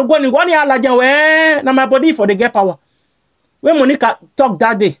we la do go ni won ya la jan we na my body for the get power when Monica talk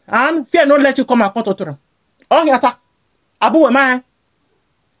that day and fear no let you come and to them oh yata abu we ma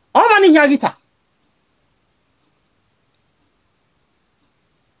o ma ni nya gita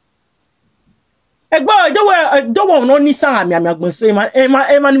egbo do we no ni san ami agbon so e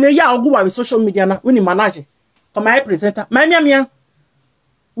ma ni ya ogu wa social media na we ni manage come my presenter my mia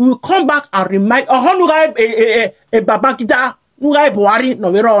we will come back and remind baba kita nuga Buhari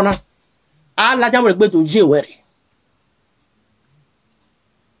no we rona ala ja we gbe to je were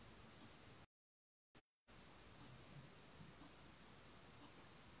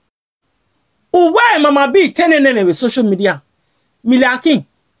uwe mama bi tenene we social media Mila Akim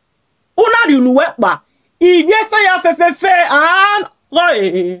una ri nu we pa iye sa ya fefefe an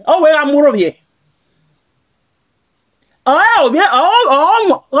o we amuro vie man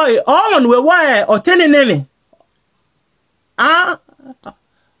we why or teneneme una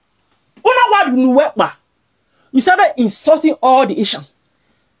what you wepa you started insulting all the issues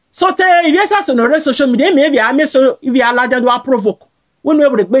so yes as on social media maybe I may so if you allow them to provoke when we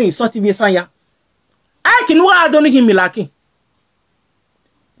will be insulting yes ya I can wa don't him Mila Akim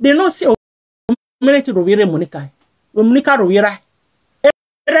they no say minute rovire Monica we Monica rovira e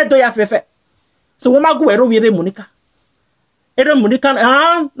do ya fefe so we ma go rovire Monica era Monica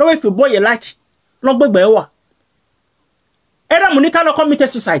no if you boy a light no gbegbe wa era Monica no commit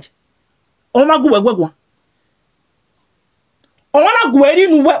suicide o ma guwe gwegwa o wana guwe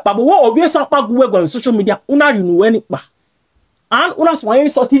nu we babo wo obvious apa guwe gwa social media una ri nu we ni pa and una so yin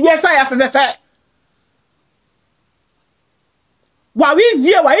so tv esa ya fefe wa wi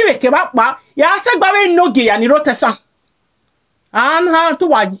vie wa ire ke ba pa ya se gba we no ge ya ni rotesa and how to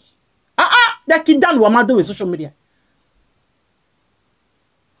wa that kidan wa ma do with social media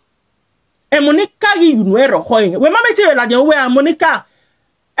Monica you no ero hoy we ma meti we la jan we Monica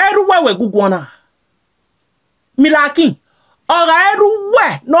eru we gugwona Mila Akim ora eru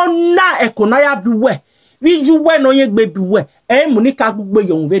we no na ekona ya bi we ju we no ye gbe bi we Monica gbugbe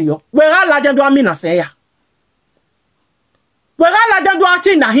yon very yo we ga la jan do amina se ya we ga la jan do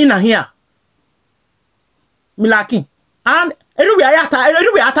ati na here Mila Akim and eru we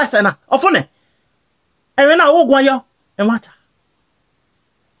ata se na ofone we na wo gwan yo mata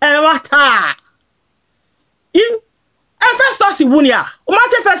Emata. Festus wunia. O ma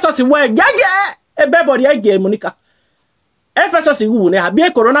che Festus we gege everybody ege Monica. Festus wunia bi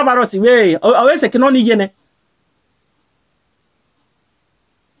coronavirus we o we se kino ni yene.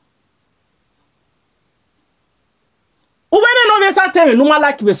 O we no we sa tell no ma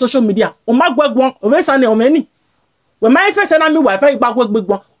like the social media. O ma gwegwon o we sa ne o mani. We ma face na mi wifi gba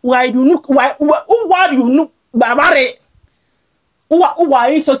gwegwon. Why you nu babare. Uwa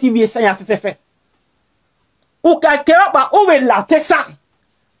iso TV esa ya fefefe. Uka kewa ba uwe la tesa.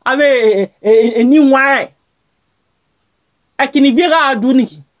 Ave ni wai. Ekini viera adu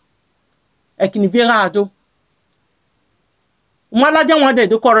ni. Ekini viera adu. Umala jan wade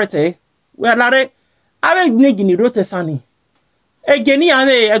do correct we alare ave negi ni rote sani. Egeni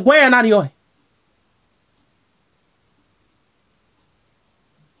ave egwen ya na rio.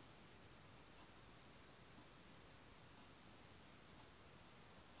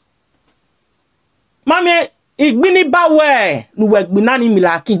 Mami igbini bawe nuwe gbina ni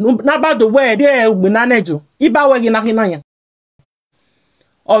Mila Akim na ba do we de gbina nejo iba we gina hina yan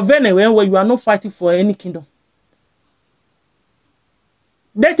ovene when you are not fighting for any kingdom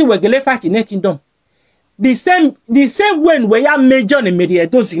that we gele fight in a kingdom the same when we are major ni media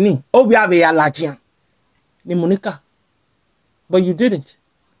those ni o we have a lajian ni Monica but you didn't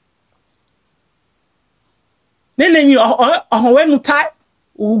then you when you tie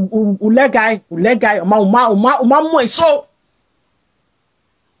ulegai uma mo so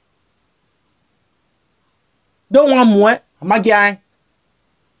don't want more amagia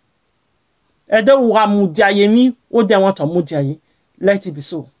e do wa mudiaye mi o de want to mudiaye let it be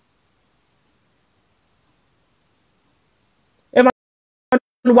so e ma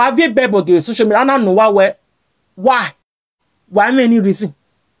wa vie bebo ge social media na no wa we why many reason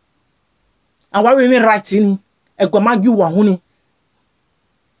and why we mean right ni e go magi wa hu ni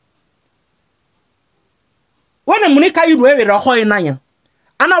when Monica you know we roho na yan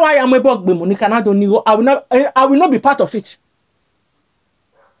ana why am ebo gbe Monica na do nigo I will not be part of it.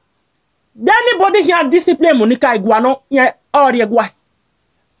 Anybody here discipline Monica igwano ye ori egwa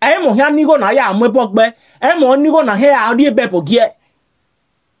e mo here nigo na ya am ebo gbe e mo nigo na he ori ebebo gie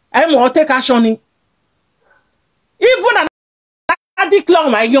e mo take action ni even na declare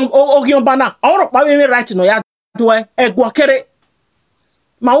my ogion bana oro pa we right no ya do egwo kere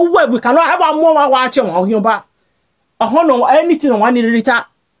ma uwe we can have more wa che wa ogion ba no anything one in rita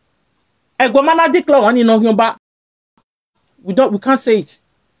egomana declare one in ogion ba we can't say it.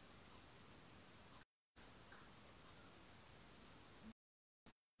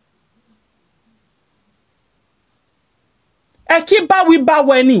 Ekiba we ba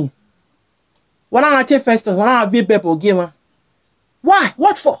weni when I take first when I have people game why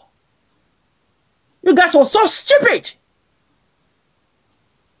what for you guys were so stupid.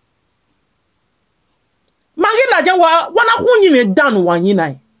 Magila jawa wana hunyi me dan wanyi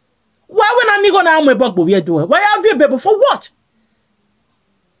nai. Why when I nigo na amwe bogbo vie do? Why have you people for what?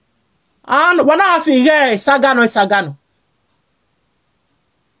 And wana afige sagano.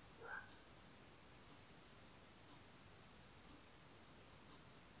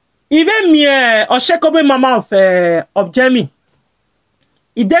 Even me Oshekobe mama of Jamie.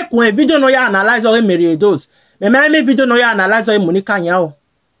 Ide kun video no ya analyze or Mary those. Me video no ya analyze or Monica nyao.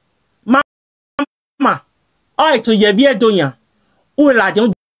 Mama oi to ye vie donya o la je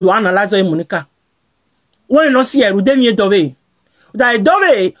do analyze Monica when no see eru dem ye dove that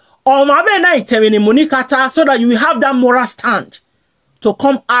dove o ma be na itemi ni Monica ta so that you will have that moral stand to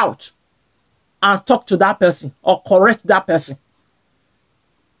come out and talk to that person or correct that person.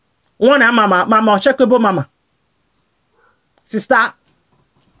 One mama checkable mama sister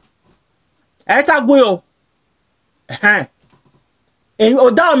eta gwe o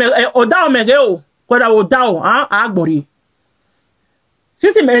oda me ge o kwada odao agbori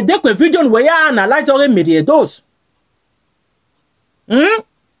sisi me de kwe video we ya analyze ore media those we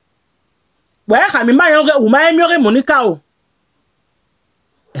ha mi ma yore u ma emi ore Monica o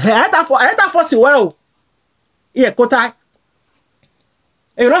eta for si well e kota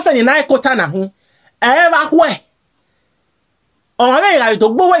e ro se ni na kota na hu e ba kwe o ma be ga to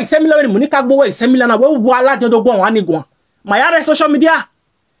gbowo isemila ni Monica gbowo isemila na we bu alaje do gbo wan ni gbo ma ya re social media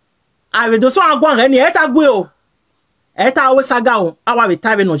I do so agwa ngani eta gwe o eta awe saga o awa be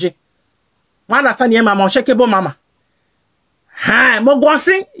tabe noje ma na sani e mama o shekebo mama ha mo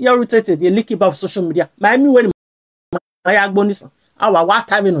gwosin your Utete the leaky of social media ma mi we ma ya gbo nisan awa wa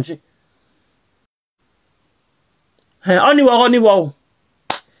tabe noje ha oni wo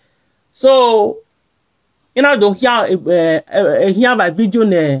so ina do here by video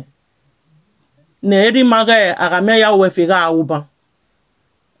ne eri maga agame ya we fega awuba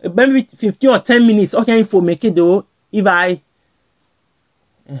maybe 15 or 10 minutes okay info make it though if I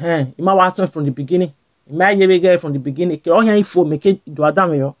ima watch from the beginning ima ye get from the beginning okay info make it do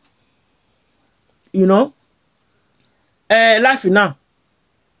adam yo you know life now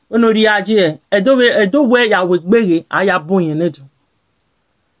when ori aje edo we ya we gbere aya boyin nedu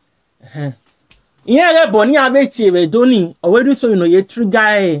iyen re bo ni abeti e do ni owedu so you know ye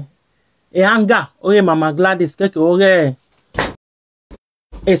trigger anger oye mama Gladys keke ore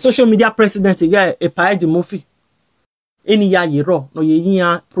a social media president again a pie de mofi any ya yero no ye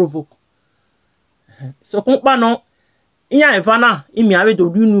yin provoke so kun pa no Inya evana imi awe do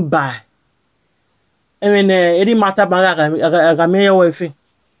dunu ba. Eri mata banga game ya wefe.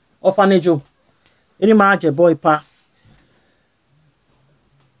 Orphanage. Eri ma je boy pa.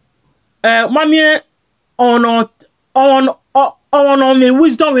 Mami on me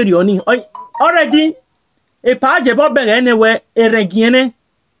wisdom with you ni. Already a pa je bo bere anywhere eregiene.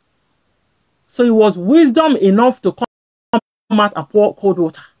 So it was wisdom enough to come out and pour cold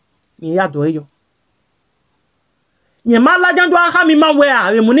water. Ni ya do yo. Ni mala jan do aka mi ma we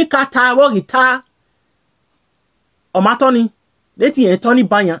a muni kata wo gita. O ma toni. Leti en toni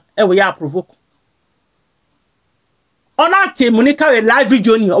banya e we ya provoke. Ona te muni ka we live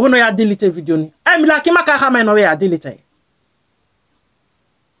video ni o no ya delete video ni. E mi la ki maka ka ma no we ya delete.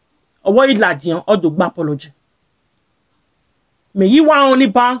 O wo ila dian o do gba apology. Me yi wa oni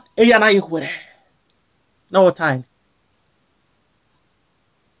ban e ya na yikwere. No time.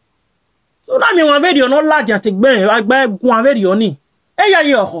 So na mi wan video no large ante gbe agba gun video ni. E ya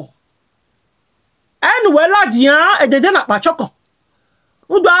ye oho. Anyway large yan e dede na pa choko.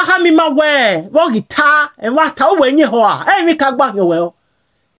 Udo aha mi ma we, wo gita e wa ta wo enye ho a. E mi ka gba we o.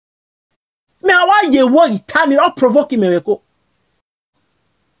 Me awa ye wo gita ni o provoke me we ko.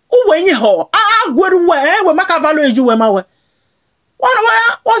 Wo enye ho. Gweru we maka value eju we ma we.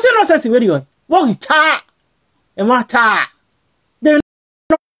 What's the nonsense video? What guitar? And mata. They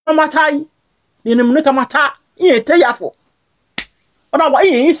no matter. They no mata. Ye tell ya for. Ona wa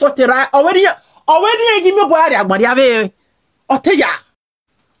ye so tera already give me boy agbari ave. O tell ya.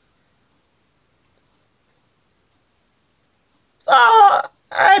 So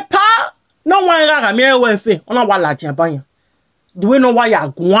pa no one ga me we fe. Ona wa la jan ban. The way no wa ya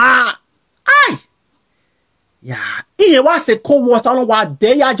gwa. Ai. Yeah, iye wa se cold water no wa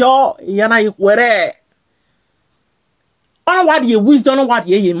de ya jo yana ikwere. Ono wa the wisdom no wa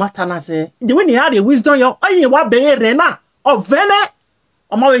the matter na se. The way ni had the wisdom yo, iye wa be re na o vele.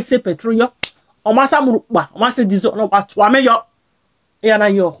 O ma we se petrol yo. O ma sa murupa, o ma se diesel no wa to ame yo. Yana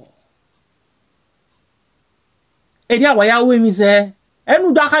yo. E dia wa ya we mi se.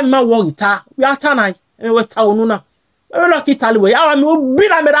 Enu da ka mi ma wo gita. We ata na. E we ta onu na. We lo ki tali we. Ya wa mi obi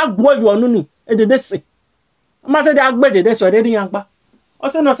na me da gbo yo onu ni. E de se. I said they are better. That's why they didn't yank back.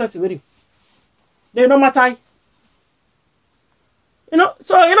 Also, no sense video. They no matter. You know,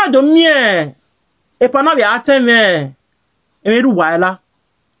 so you know, the me a panavi atem me a while.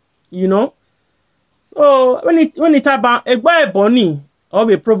 You know, so when it about a boy bonny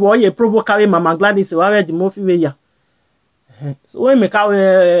or a provo carry Mama Gladys or the Murphy way. So when me cow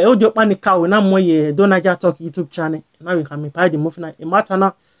audio panic cow and I'm more don't I just talk YouTube channel. Now we can me pay the muffin a matter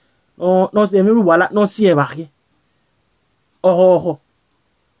now. No se me wala no see bari oh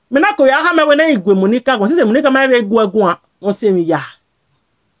me na ko ya ha me we na igwe Monica go se Monica ma be egu agu a no se mi ya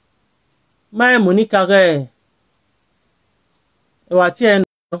ma Monica re e wa ti en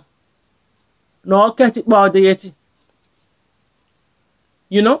no keti pa de yeti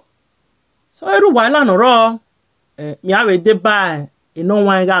you know so eru wala no ro mi awe de ba e no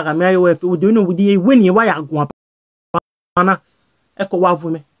wan ga me ayo we fi we no we ni wa ya agu ana e ko wa vu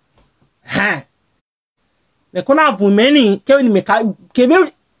me ha me kona vu many ke ni me ka ke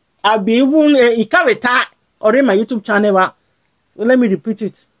be abi even ikaweta or my YouTube channel wa so let me repeat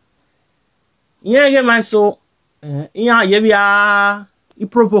it yeah man so yeah ye bia I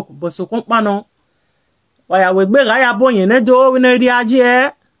provoke but so kon pa no wa ya we gbe ga ya bo yen na do we na ri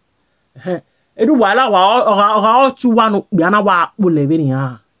aje edu wala wa o tu wa no bia na wa po le be ni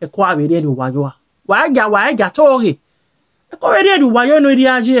ha e ko a be ri wa yo wa ja to ri e ko be ri wa yo no ri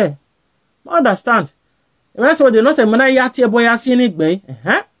aje understand when so they not say man ya tie boy ase ni gbe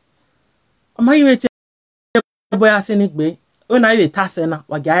ama yi tie boy ase ni gbe o na yi ta se na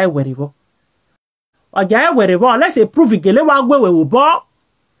wa ja e werivo let's say prove gele wa gwe we wo bo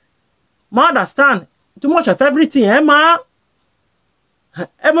ma understand too much of everything ma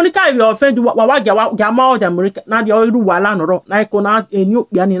Monica you offend wa ja ma o ja Monica na de o ru wala no ro na ko na enu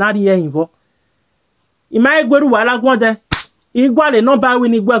bia ni na de yin vo I ma egweru wala gwon de igwa le number we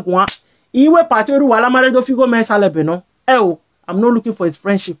ni gwegun Iwe party ru wala mare do figo men salebe no. I'm not looking for his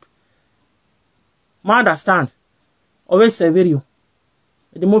friendship. Ma understand. Always serve you.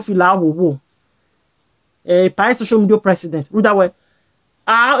 The mo feel la wo. Pa social media president. Ruda we.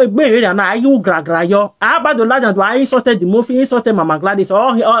 Egbe ere na ayi gra yo. Ba do lajan do ayi sorted the mo fi sorted Mama Gladys.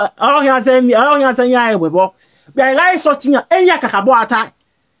 Oh he has ya we bo. Bi ayi sorting enya kakabo ata.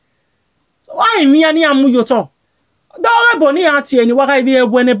 So why me ani amu yo to? Don't boni ati eni waka bi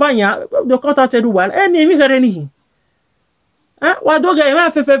ebu ene banya the contacted well any mi here ni wa do get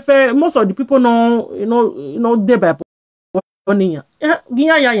me most of the people no dey by boni ya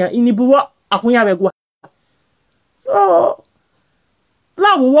ginya ya inibuwo akunya begwa So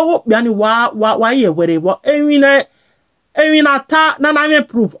la wo biani wa ye were wo enwi na ta na me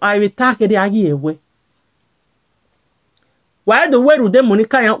proof I will take the agi ewe. Why the way de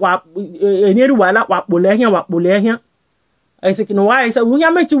Monica ya wa eniru wala wa pole hia I say no why I say we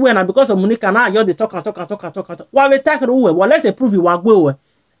make you win because of Monica na you dey talk. Why we take the we let's say prove you wa gbe we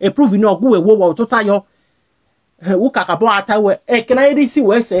e prove no gbe we wo to tayo who kakabo ata we e can I see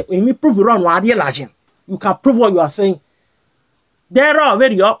we say me prove wrong wa dey lagin you can prove what you are saying there are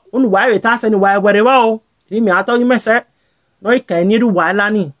very up un why we ta say ni why were o ri me ato you me say no e kan niru wala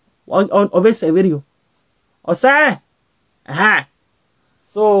ni on over severio o say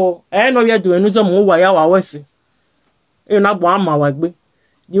so no we do enu so mo wa ya wa wesi e na gbo ama wa gbe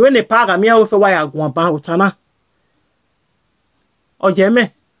the way ne paga me we fe wa ya gun ba utana o je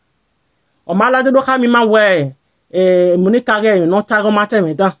me o mala de do ka mi ma we Monica ge no ta go mate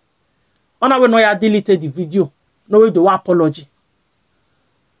me dan ona we no ya delete the video no we do apology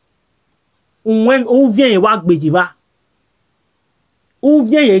when o vien wa gbeji ba o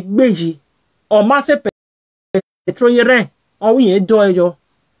vien ye gbeji o ma se petro yere on wi do ejo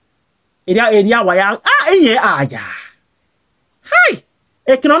area wa ya iye aja hi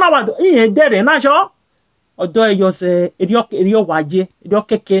e kino na wa do iye dere na so odo ejo se eri waje eri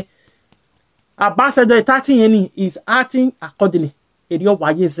keke ambassador 30 yeni is acting accordingly eri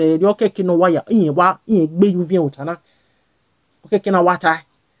waje se eri keke no wa ya iye gbe yu vien utana keke na wata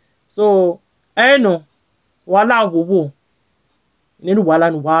so no wala wowo ni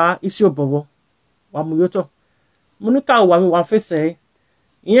wala nu wa isi obowo wa muyoto Monica wa mi wa fese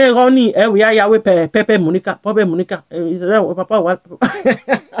yen roni e we ya we pepe Monica papa wa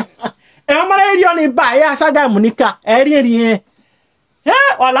e o mara eri oni ba ya saga Monica eri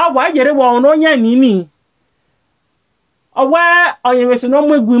wala wa yere wo no yen ni owe oyin we se no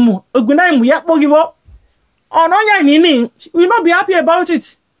mu egwu mu egwu na mu ya pogiwo ono yen ni we not be happy about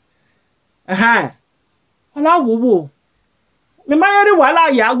it wala wo me ma yere wala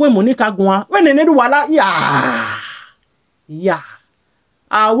ya gwe Monica gun we ne wala ya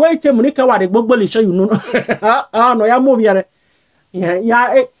wait Monica wa de gbogbo le show you no no ya mo viere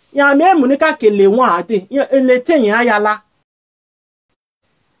ya me Monica kele won ade le teyin ayala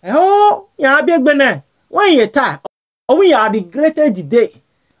ya bi egbe na when you tie when you are regretted the day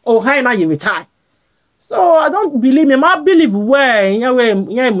high na you retire so I don't believe me ma believe where ya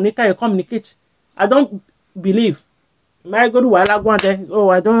Monica you communicate I don't believe my go wala gwan there so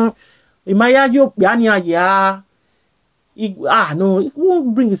I don't imaya yo pe ani aya no, it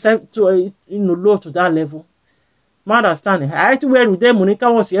won't bring itself to low to that level. Ma understand? I to where with them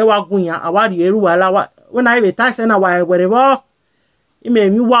Monica was here wa gun ya awari eru wala when I be tie say na wa wherever it may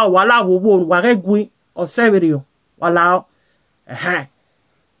me wa wala wo wa regui or severio wala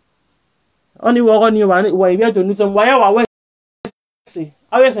only wo ni wa ibe to nuso wa ya wa we see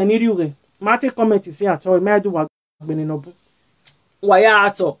awe kan ni riure ma take comment see at all me do wa gbeni no bu wa ya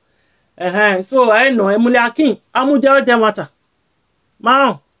ato so I know Emily Akim amuje dem water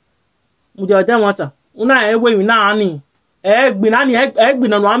ma muje dem water una ewe mi na ani gbina ni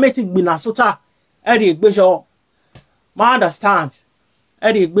gbina no ameti gbina sota eri egbejo ma understand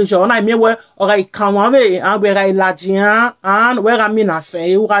eri egbejo na mi we ora ikan wa we agbera ilajian and we ga mi na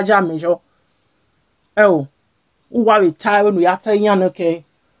se u ga ja mejo u wa we tai we nu ya ta yan okay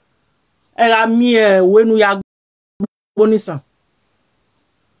era mi we nu ya gbonisan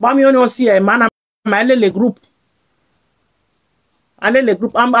Bami only see a man my group. And then the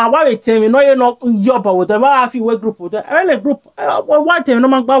group I'm we tell me no you no job or whatever I feel we group with the group what no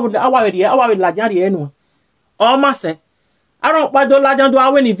man gba with our lajari enu. O ma se I don't pa do lajan do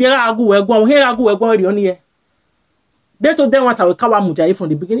awe ni viera agu we gwan here agu we gwan ri oni here. They told them what I will cover Mujahi from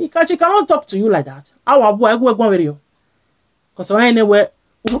the beginning. Because she cannot talk to you like that. Our boy agu we gwan ri yo. Cause anyway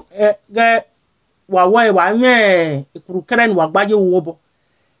get wa me ikuru keren wa gbaje wo bo.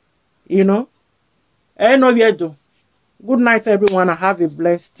 You know, no we do. Good night, everyone. I have a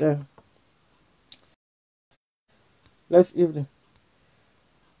blessed evening.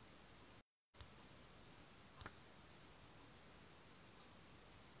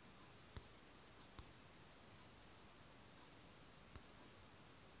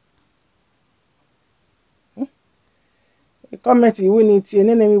 A comment you win it, and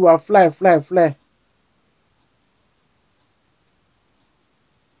enemy will fly.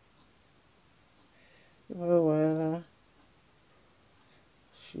 Oh, well,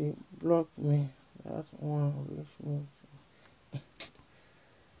 she blocked me. That's one wish me.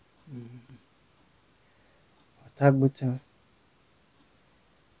 Tag button.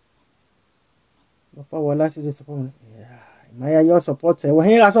 Papa will last this support. Yeah, my your support. Well,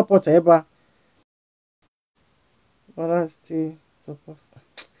 here I support ever. But that's still support.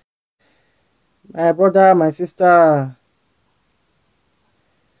 My brother, my sister.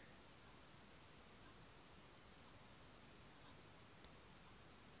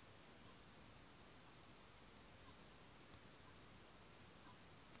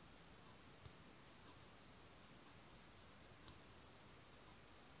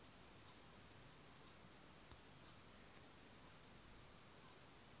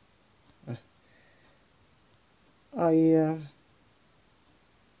 I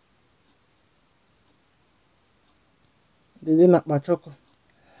Did not machoko.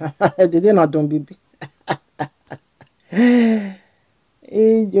 Did not don't baby. The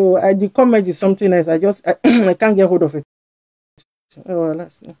comment is something else. I can't get hold of it. Oh,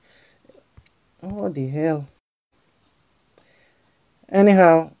 what the hell.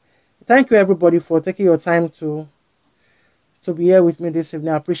 Anyhow, thank you everybody for taking your time to be here with me this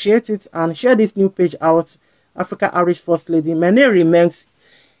evening. I appreciate it, and share this new page out. Africa Irish First Lady. My name remains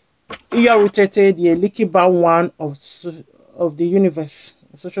Utete, the Likiba one of the universe.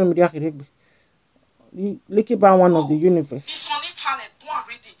 Social media, the Likiba one of the universe. It's on internet. Go and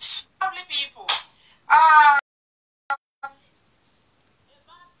read it. Lovely people. Uh,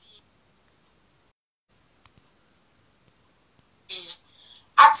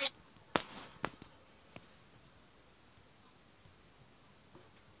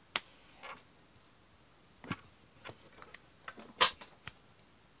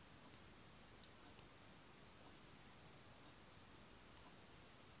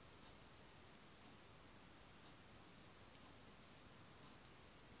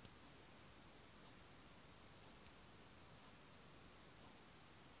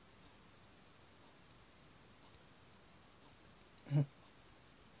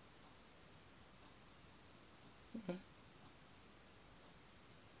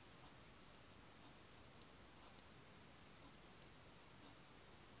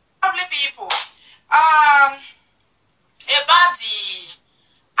 lovely people. About the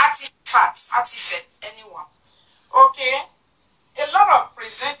artifact, anyone. Okay. A lot of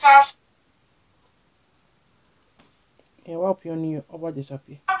presenters. Yeah, what pioneer over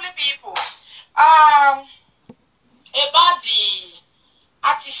disappear. Lovely people. About the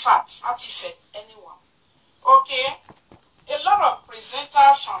artifact, anyone. Okay. A lot of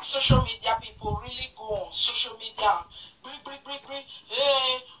presenters and social media people really go on social media and bring,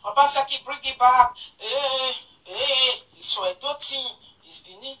 hey, Obaseki, bring it back, hey, it's for a doting, it's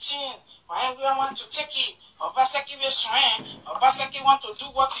been eating, why everyone want to take it, Obaseki will swing, Obaseki want to do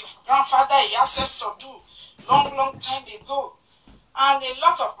what his grandfather, his ancestor do, long time ago. And a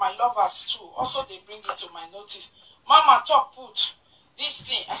lot of my lovers too, also they bring it to my notice. Mama talk put this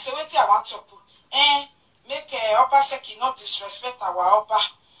thing, I say, wait, I want to put, make Obaseki not disrespect our Oba.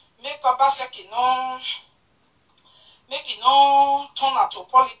 Make Obaseki no, make it no turn out to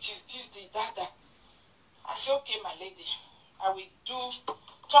politics, this, that. I say, okay, my lady, I will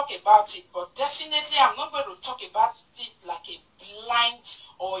talk about it, but definitely I'm not going to talk about it like a blind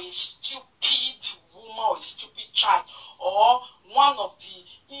or a stupid woman or a stupid child or one of the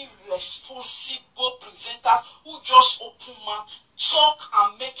irresponsible presenters who just open mouth, talk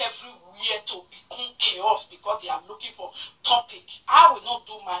and make everywhere to become chaos because they are looking for topic. I will not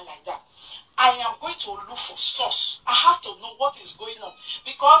do mine like that. I am going to look for source. I have to know what is going on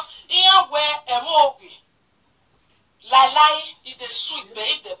because here where Emogi lie, if they sweet, but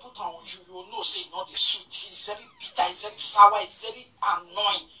if they put on you, you know say not the sweet. It's very bitter, it's very sour, it's very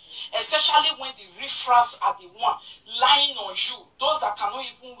annoying. Especially when the riffraffs are the one lying on you. Those that cannot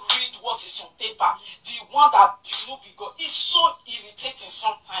even read what is on paper. The one that it's so irritating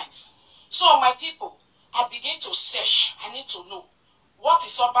sometimes. So my people, I begin to search. I need to know what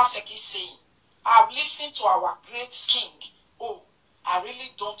is Obaseki saying. I'm listening to our great king. Oh, I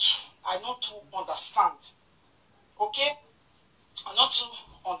not to understand. Okay? I not to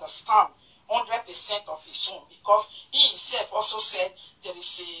understand 100% of his own because he himself also said there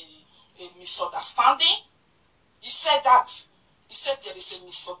is a misunderstanding. He said that. He said there is a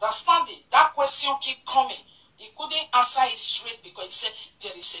misunderstanding. That question keep coming. He couldn't answer it straight because he said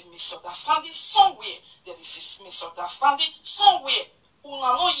there is a misunderstanding somewhere. There is a misunderstanding somewhere.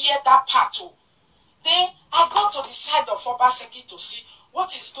 Una no hear that part. Then I go to the side of Obaseki to see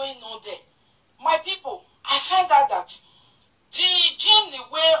what is going on there. My people, I find out that the journey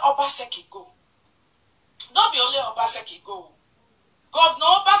where Obaseki go, not be only Obaseki go, Governor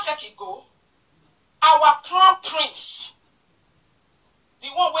Obaseki go, our crown prince, the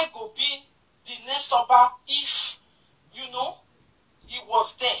one where go be the next Oba if, he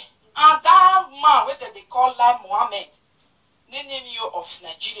was there. And that man, whether they call Lai Mohammed, the name of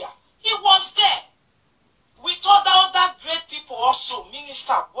Nigeria, he was there. with other great people also,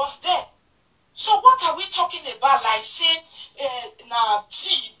 minister was there. So what are we talking about? Like say, now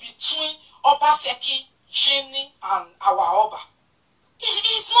tea between Obaseki, Jenny, and our Oba.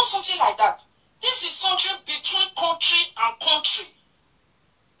 It's not something like that. This is something between country and country.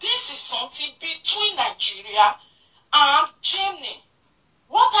 This is something between Nigeria and Germany.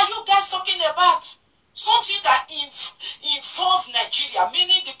 What are you guys talking about? Something that involves Nigeria,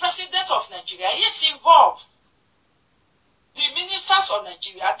 meaning the president of Nigeria is involved. The ministers of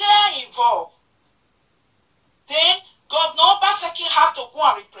Nigeria, they are involved. Then Governor Obaseki have to go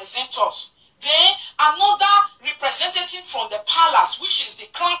and represent us. Then another representative from the palace, which is the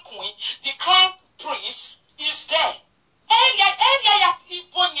crown queen, the crown prince, is there.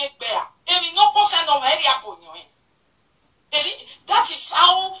 That is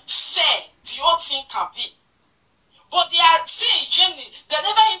how fair the whole thing can be. But they are saying Germany, they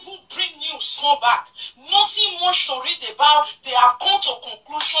never even bring news come back. Nothing much to read about. They have come to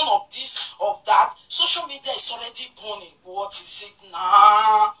conclusion of this, of that. Social media is already burning. What is it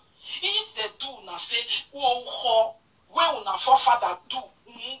now? If they do now say, oh, where will our forefather do?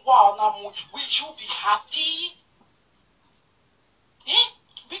 Will you be happy?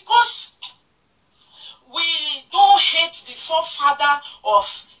 Because we don't hate the forefather of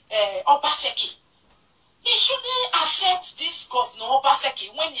Obaseki. It shouldn't affect this Governor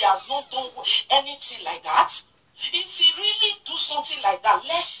Obaseki when he has not done anything like that. If he really do something like that,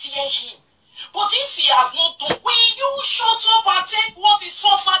 let's hear him. But if he has not done, will you shut up and take what his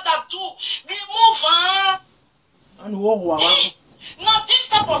forefather do? Remove her. And now this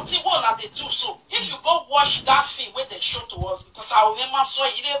type of thing, what are they do? So if you go watch that film where they show to us, because I remember saw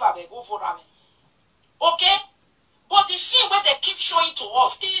it go for me. Okay? But the thing where they keep showing to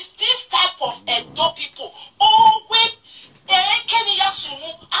us is this type of Edo people always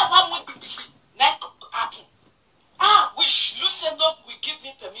wish Lucenot will give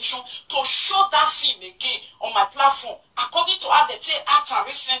me permission to show that film again on my platform. According to how they tell Atta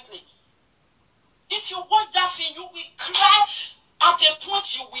recently. If you watch that film, you will cry. At a point,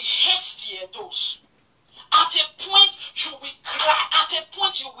 you will hate the Edos. At a point, you will cry. At a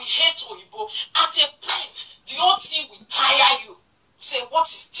point, you will hate Oyibo. At a point, the whole thing will tire you. Say, what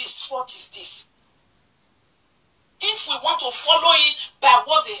is this? What is this? If we want to follow it by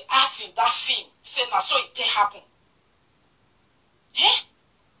what they act in that film, say, now so it can happen.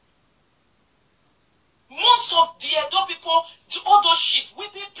 Most of the Edo people, all those sheep,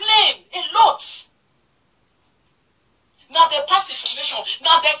 will be blamed a lot. Now they pass information.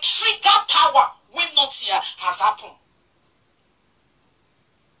 Now they trigger power when nothing has happened.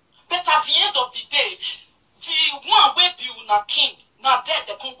 But at the end of the day, the one way be una king, now there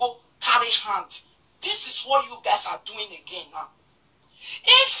the Congo carry hand. This is what you guys are doing again now.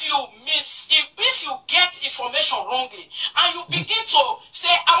 If you get information wrongly and you begin to say,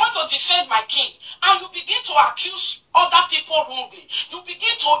 I want to defend my king, and you begin to accuse other people wrongly, you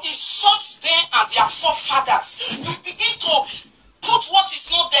begin to insult them and their forefathers, you begin to put what is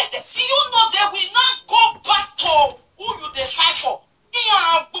not there. Do you know they will not go back to who you dey fight for?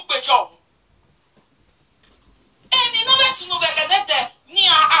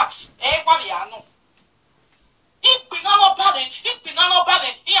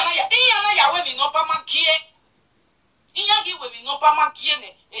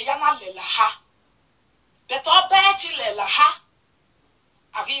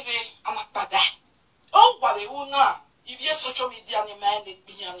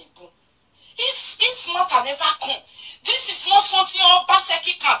 If matter never come, this is not something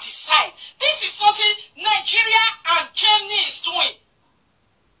Obaseki can decide. This is something Nigeria and Germany is doing.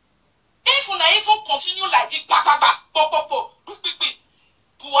 If we even continue like this,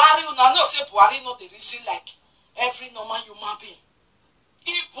 Buhari, una know say Buhari not the reason like every normal human being.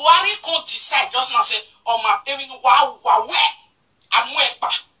 If Buhari can't decide, just now say, oh my,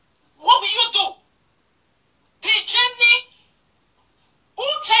 what will you do? The Germany, who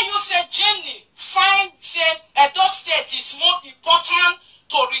tell you say Germany find say Edo State is more important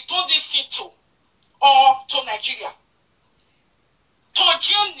to return this thing to or to Nigeria? To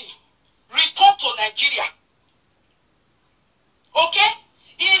Germany, return to Nigeria. Okay?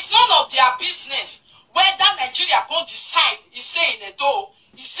 It's none of their business whether Nigeria can decide. He say in Edo,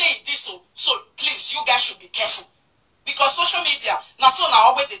 he say in this. So please, you guys should be careful. Because social media, now so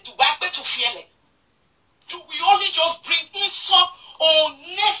now what they do, why to fear? We only just bring insult or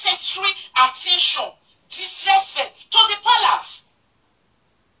unnecessary attention, disrespect to the palace.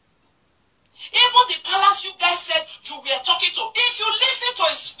 Even the palace you guys said you were talking to, if you listen to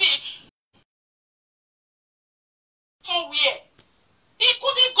his speech somewhere, he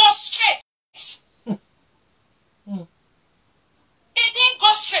couldn't go straight.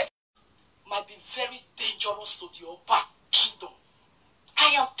 dangerous to the upper kingdom.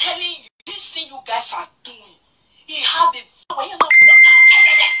 I am telling you, this thing you guys are doing, it have a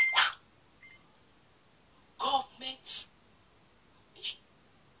government.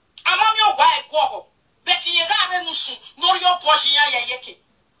 I'm on your wife, go. Betty, you got no your portion, yeke.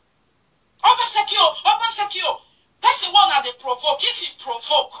 Open secure. Person one that they provoke. If he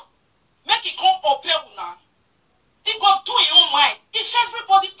provoke, make it come open now. He go do in your mind. If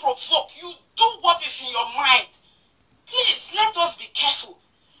everybody provoke, you do what is in your mind. Please, let us be careful.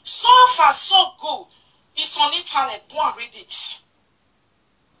 So far, so good. It's on internet. Go and read it.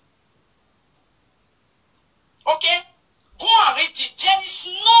 Okay? Go and read it. There is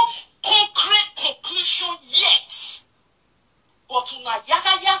no concrete conclusion yet. But una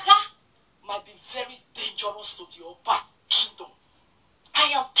yaga might be very dangerous to the upper kingdom.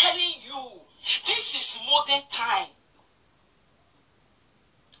 I am telling you, this is modern time.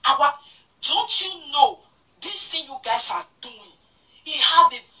 Don't you know this thing you guys are doing? It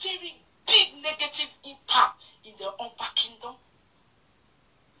have a very big negative impact in the upper kingdom.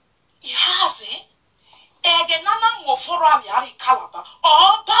 It has, Egenana mofora mi ari kalaba.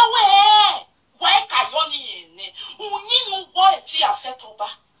 Oh, bawe. Why kayoni ene? Uni wa eti afetoba.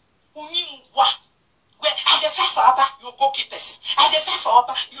 Uni wa. Where at the fafa you go keep person. At the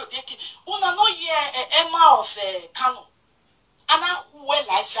fafa you take. Una no ye Emma of Kano. Anna who well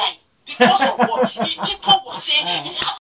I say because of what people will say.